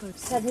quelle heure?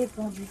 Ça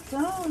dépend du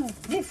temps.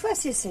 Des fois,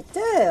 c'est 7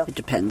 heures. It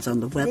depends on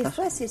the weather. Des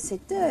fois, c'est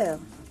 7 heures.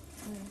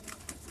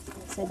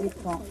 Ça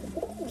dépend.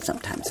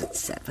 Sometimes it's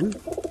 7.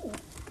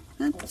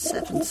 And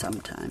 7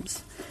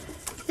 sometimes.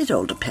 It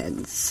all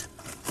depends.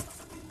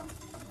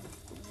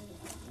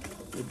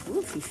 Les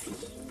beaux Fifi.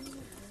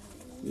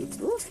 Les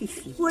beaux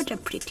Fifi. What a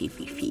pretty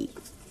Fifi.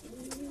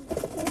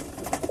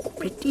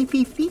 Pretty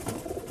Fifi.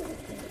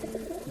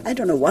 I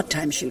don't know what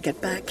time she'll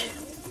get back.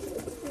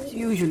 It's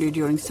usually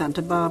during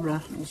Santa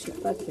Barbara. Je ne sais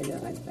pas quelle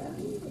heure elle va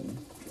arriver.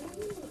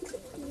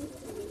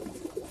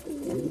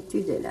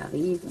 D'habitude, elle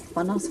arrive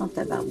pendant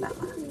Santa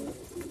Barbara.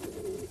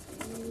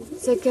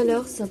 C'est quelle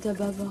heure, Santa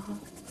Barbara?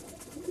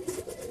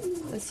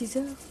 À 6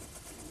 heures.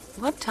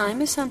 What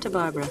time is Santa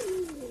Barbara?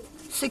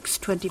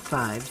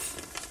 6:25.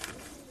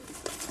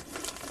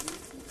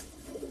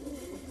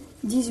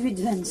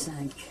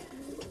 18h25.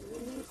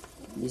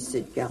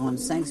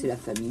 17h45, c'est la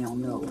famille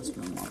en or en ce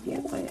moment. Puis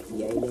après, il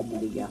y a Hélène et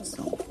les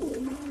garçons.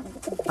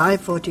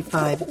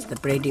 5:45, it's the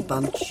Brady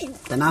Bunch.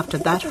 Then after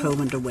that,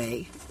 home and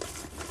away.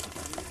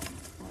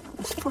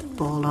 There's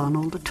football on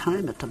all the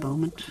time at the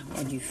moment. Il y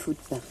a du foot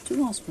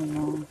partout en ce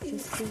moment. Je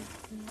sais.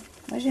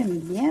 Moi, j'aime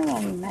bien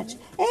voir les matchs.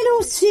 Elle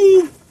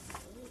aussi.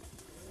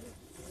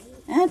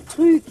 Un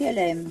truc qu'elle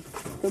aime,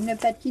 comme le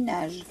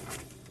patinage.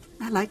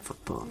 I like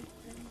football.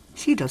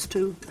 She does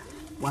too.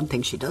 One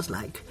thing she does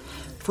like,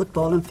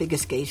 football and figure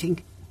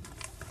skating.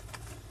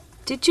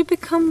 Did you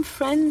become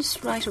friends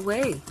right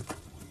away?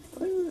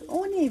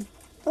 On n'est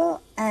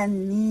pas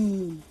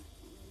amis.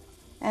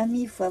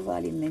 Amis, il faut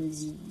avoir les mêmes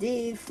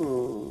idées,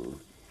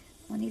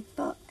 on n'est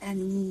pas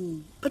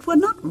amis. But we're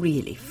not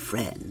really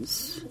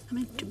friends. I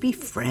mean, to be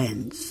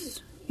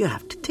friends, you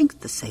have to think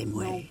the same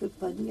way. On ne peut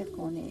pas dire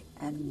qu'on est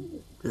amis.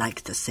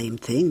 Like the same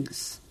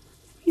things.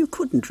 You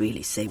couldn't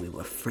really say we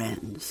were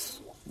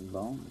friends.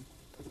 Bon.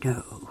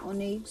 No. On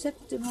est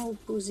exactement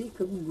opposés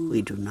comme vous.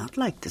 We do not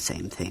like the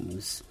same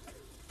things.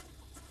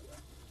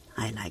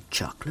 I like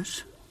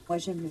chocolate. Moi,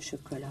 j'aime le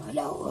chocolat. Elle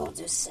a horreur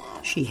de ça.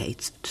 She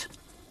hates it.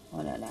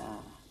 Oh là là.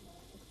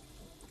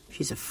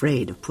 She's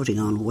afraid of putting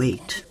on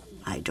weight.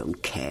 I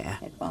don't care.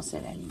 Elle pense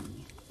à la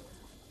ligne.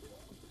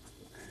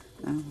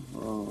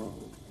 Oh.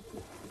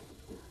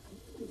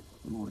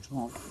 Bon, je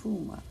m'en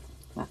fous, moi.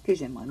 Marquez,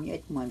 j'aimerais mieux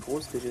être moins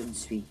grosse que je ne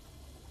suis.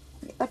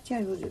 Mais, ah tiens,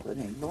 je vous ai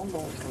donné le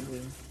bonbon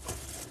aujourd'hui.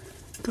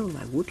 Though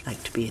I would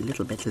like to be a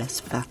little bit less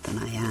fat than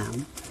I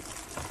am.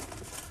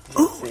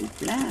 Oh, fais le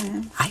plein,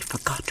 hein? I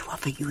forgot to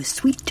offer you a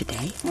sweet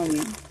today. Ah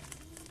oui.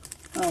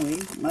 Ah oui,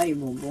 moi les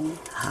bonbons.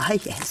 Ah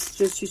yes.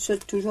 Je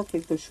suçote toujours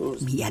quelque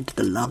chose. Me and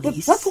the Je ne lollies.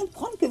 peux pas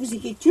comprendre que vous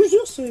ayez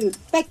toujours ce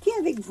paquet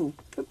avec vous.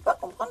 Je ne peux pas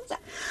comprendre ça.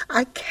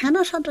 I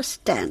cannot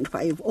understand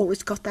why you've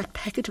always got that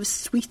packet of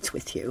sweets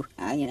with you.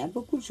 Ah, il y en a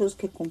beaucoup de choses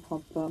qu'elle ne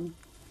comprend pas.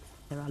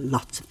 There are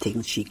lots of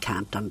things she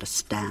can't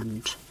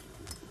understand.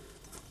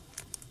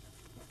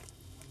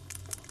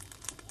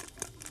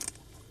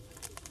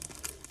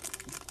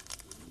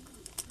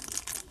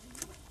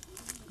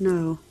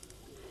 No,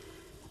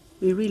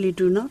 we really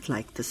do not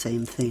like the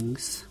same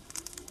things.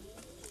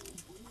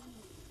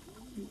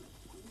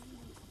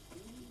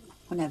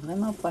 On n'a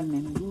vraiment pas le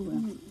même goût.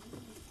 Hein.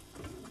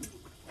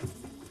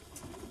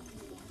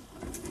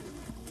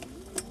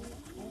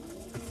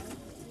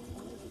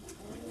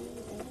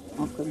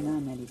 En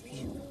commun, on a les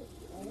pigeons.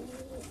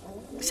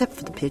 Except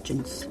for the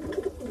pigeons.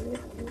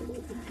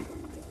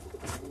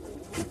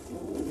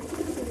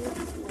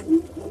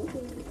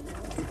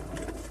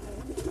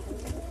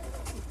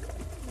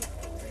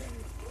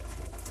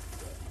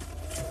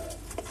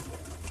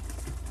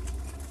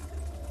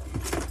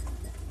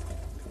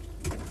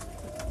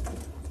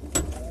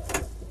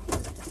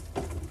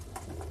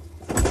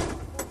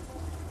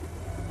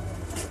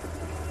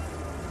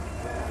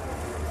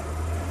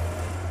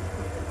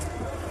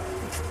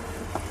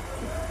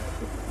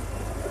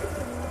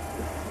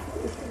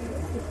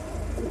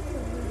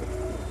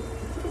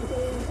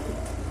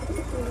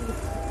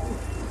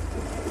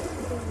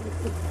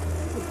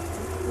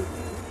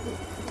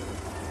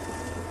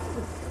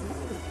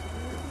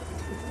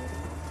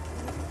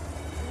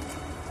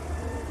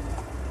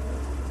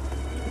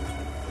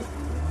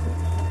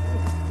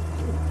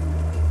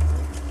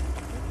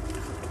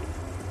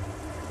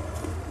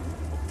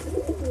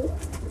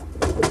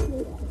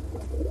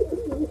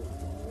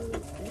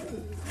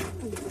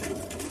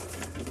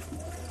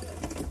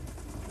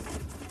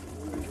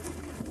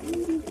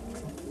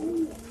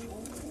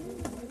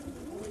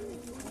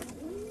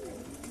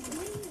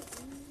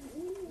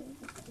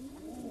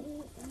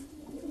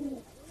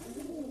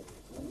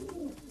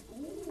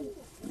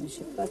 Je ne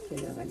sais pas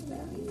quelle heure elle va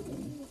arriver.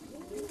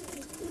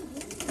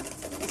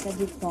 Ça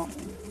dépend.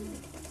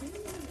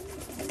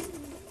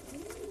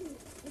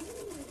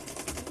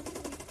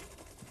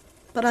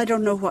 But I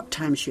don't know what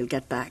time she'll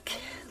get back.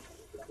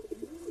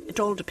 It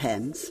all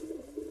depends.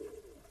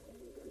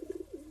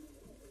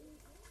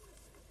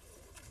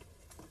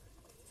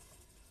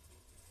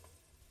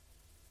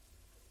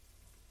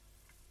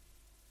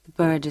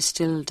 bird is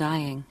still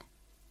dying,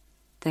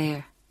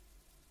 there,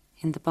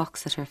 in the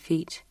box at her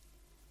feet.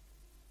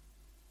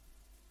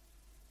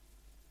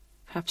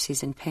 Perhaps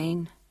he's in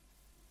pain.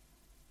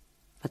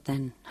 But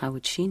then, how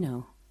would she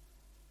know?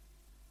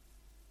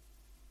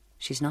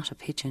 She's not a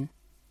pigeon,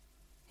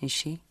 is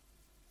she?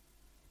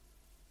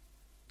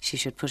 She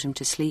should put him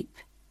to sleep.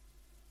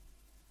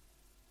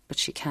 But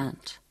she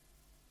can't.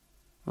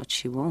 But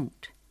she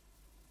won't.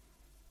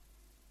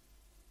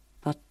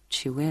 But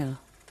she will.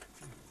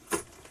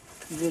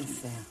 Je vais le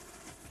faire.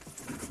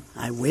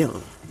 I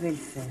will. Je vais le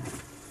faire.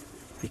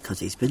 Because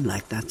he's been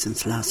like that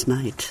since last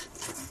night.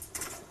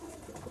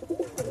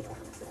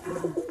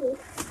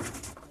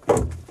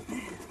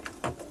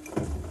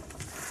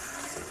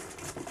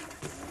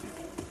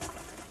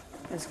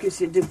 Parce que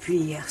c'est depuis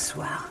hier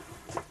soir.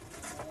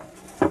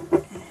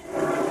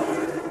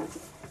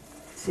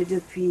 C'est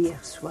depuis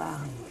hier soir.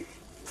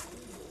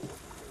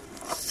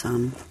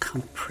 Some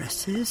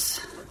compresses.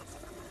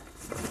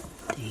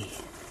 The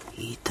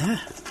ether.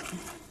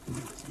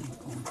 C'est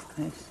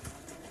compresse.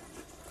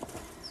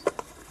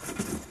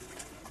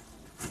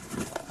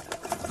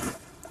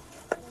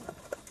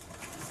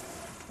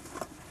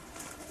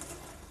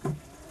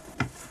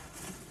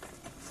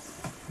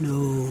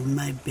 No,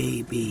 my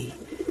baby.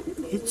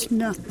 It's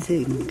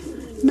nothing.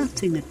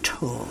 Nothing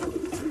at all.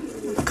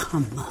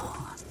 Come on.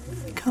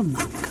 Come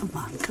on, come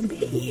on, come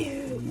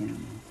here.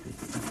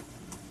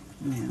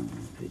 Viens,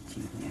 mon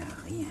petit. Il n'y a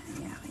rien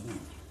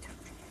du tout.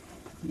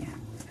 Viens,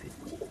 mon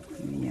petit.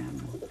 Viens,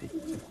 mon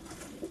petit.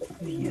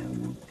 Viens,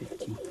 mon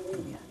petit.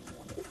 Viens.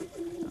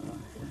 Oh,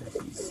 ça,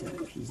 c'est ça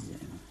qu'ils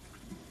aiment.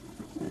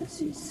 Ça,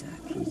 c'est ça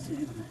qu'ils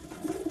aiment.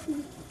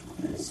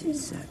 Ça, c'est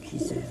ça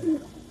qu'ils aiment.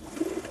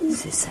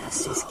 C'est ça,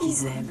 c'est ce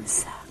qu'ils aiment,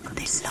 ça.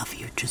 They love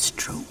you to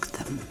stroke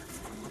them.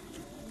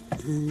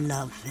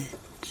 Love it.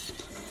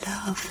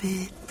 Love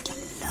it.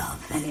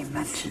 Love it. Allez,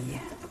 ma fille.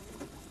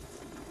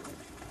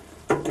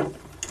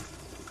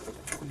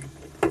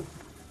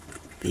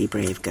 Be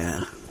brave,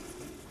 girl.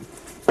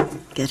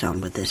 Get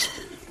on with it.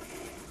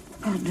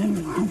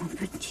 Pardonne-moi, mon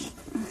petit.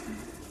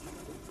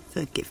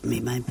 Forgive me,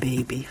 my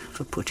baby,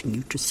 for putting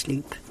you to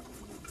sleep.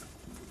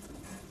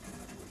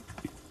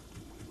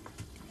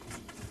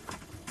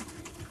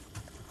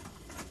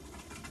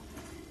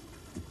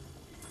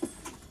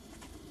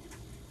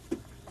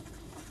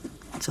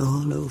 It's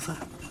all over.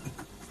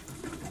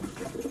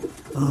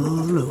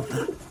 All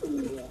over.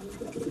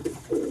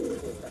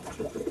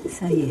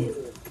 Ça y est.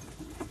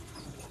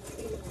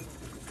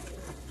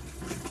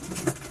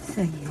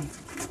 Ça y est.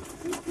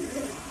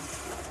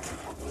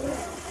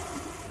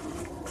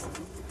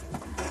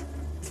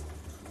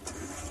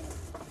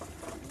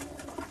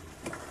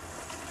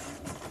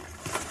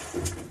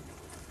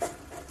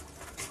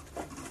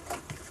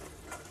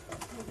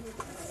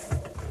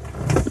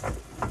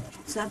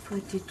 Ça n'a pas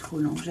été trop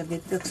long. J'avais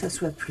peur que ça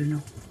soit plus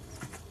long.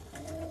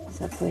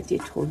 Ça n'a pas été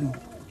trop long.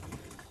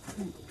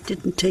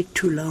 Didn't take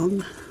too long.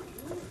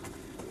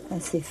 Ça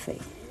c'est fait.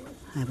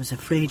 I was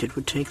afraid it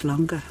would take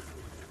longer.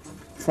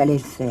 Fallait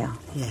le faire.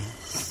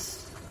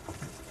 Yes.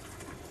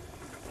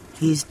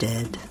 He's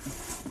dead.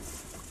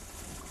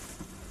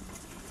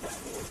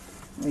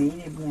 Oui,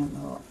 il est bien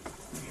mort.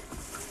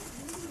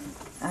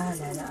 Ah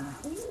là là.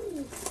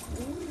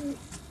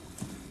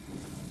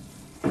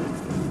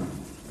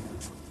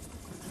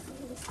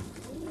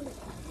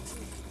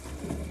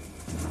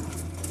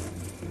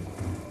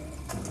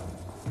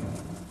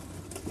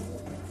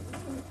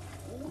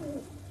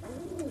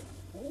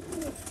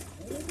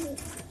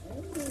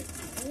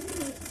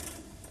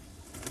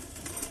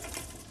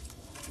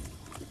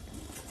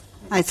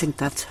 I think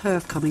that's her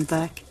coming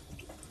back.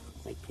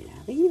 C'est qu'elle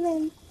arrive,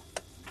 elle.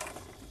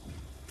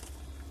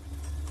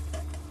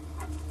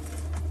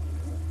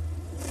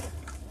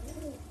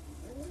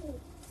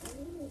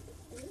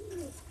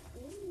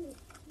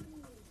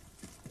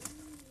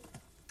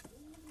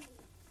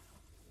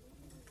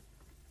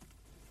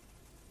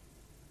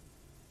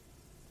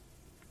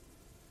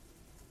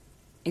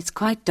 It's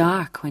quite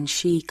dark when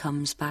she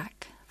comes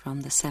back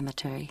from the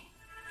cemetery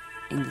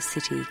in the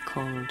city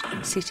called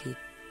City,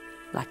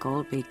 like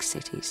all big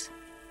cities.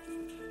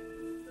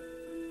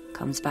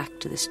 Comes back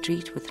to the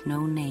street with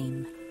no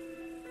name,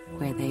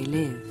 where they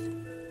live.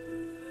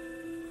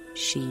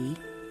 She,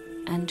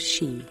 and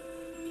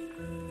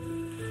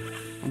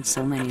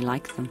so many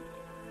like them.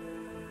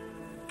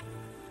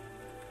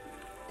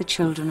 The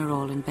children are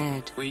all in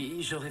bed. Oui,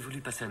 j'aurais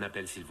voulu passer un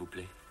appel, s'il vous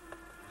plaît.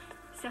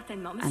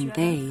 And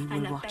they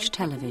will watch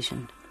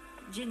television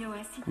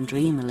and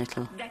dream a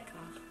little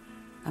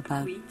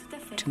about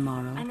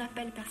tomorrow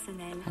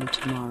and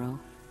tomorrow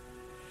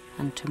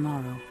and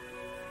tomorrow.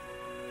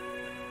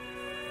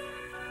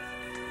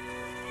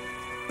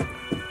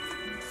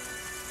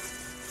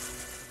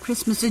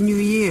 Christmas and New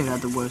Year are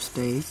the worst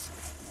days.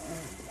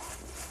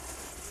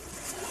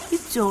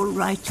 It's all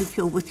right if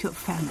you're with your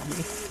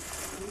family.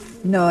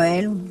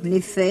 Noël,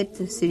 les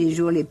fêtes, c'est les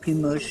jours les plus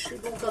moches.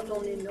 C'est bon quand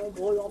on est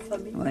nombreux en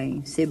famille.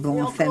 Oui, c'est bon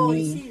Et en encore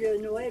famille. Ici,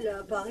 le Noël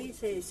à Paris,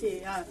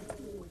 c'est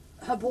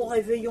un bon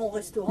réveillon au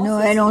restaurant.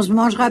 Noël, Ça, on se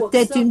mangera quoi que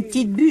peut-être ça, une puis-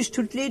 petite bûche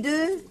toutes les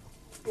deux.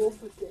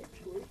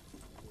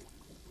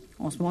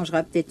 On se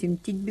mangera peut-être une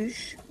petite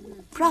bûche.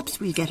 Perhaps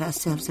we'll get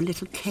ourselves a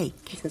little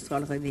cake. Ce sera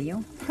le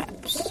réveillon.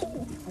 Perhaps.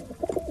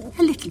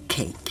 A little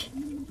cake.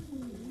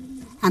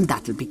 And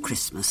that'll be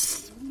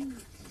Christmas.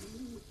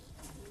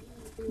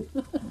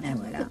 Ah,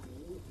 voilà.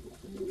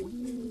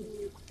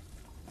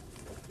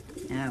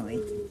 Ah oui.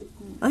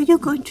 Are you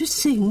going to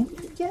sing?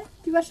 Tiens,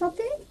 tu vas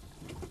chanter?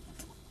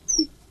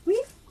 Oui,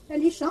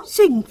 allez, chante.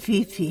 Sing,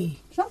 Fifi.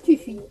 Chante,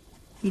 Fifi.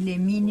 Il est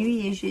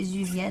minuit et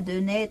Jésus vient de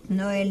naître.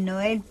 Noël,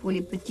 Noël pour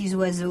les petits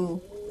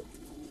oiseaux.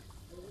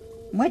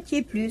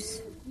 Moitié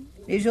plus.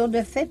 Les jours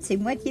de fête, c'est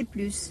moitié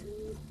plus.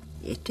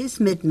 It is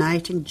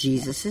midnight and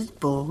Jesus is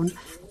born.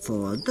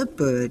 For the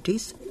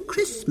birdies,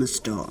 Christmas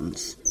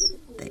dawns.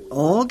 They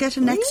all get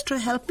an extra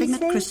helping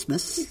at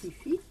Christmas.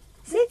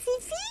 C'est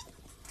Fifi?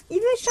 Il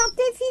veut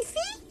chanter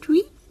Fifi?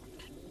 Tweet,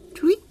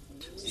 tweet.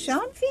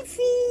 Chante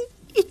Fifi.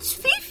 It's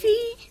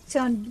Fifi.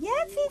 Chante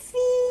bien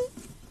Fifi.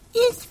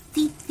 Is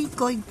Fifi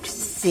going to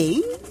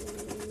sing?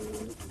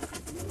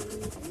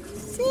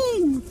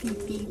 Sing,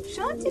 Fifi.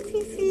 Chante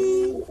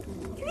Fifi.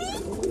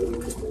 Tweet.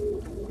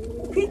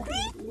 Tweet,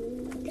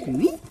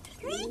 tweet.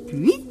 Tweet,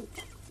 tweet.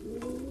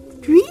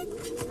 Tweet,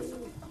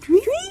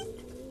 tweet.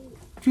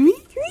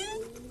 Tweet,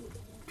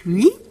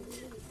 tweet.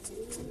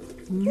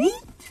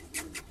 Tweet,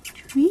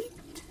 tweet.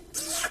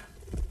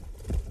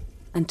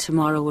 And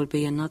tomorrow will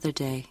be another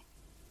day,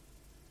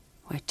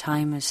 where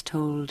time is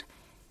told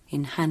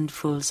in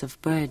handfuls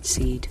of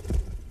birdseed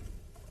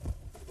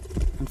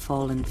and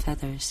fallen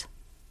feathers.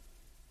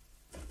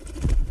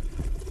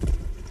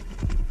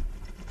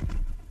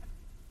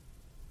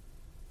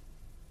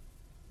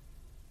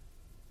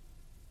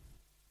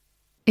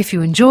 If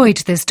you enjoyed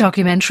this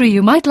documentary,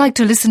 you might like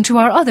to listen to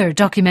our other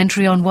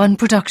Documentary on One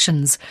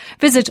productions.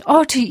 Visit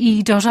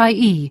rte.ie/Doc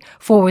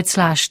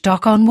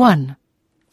on One.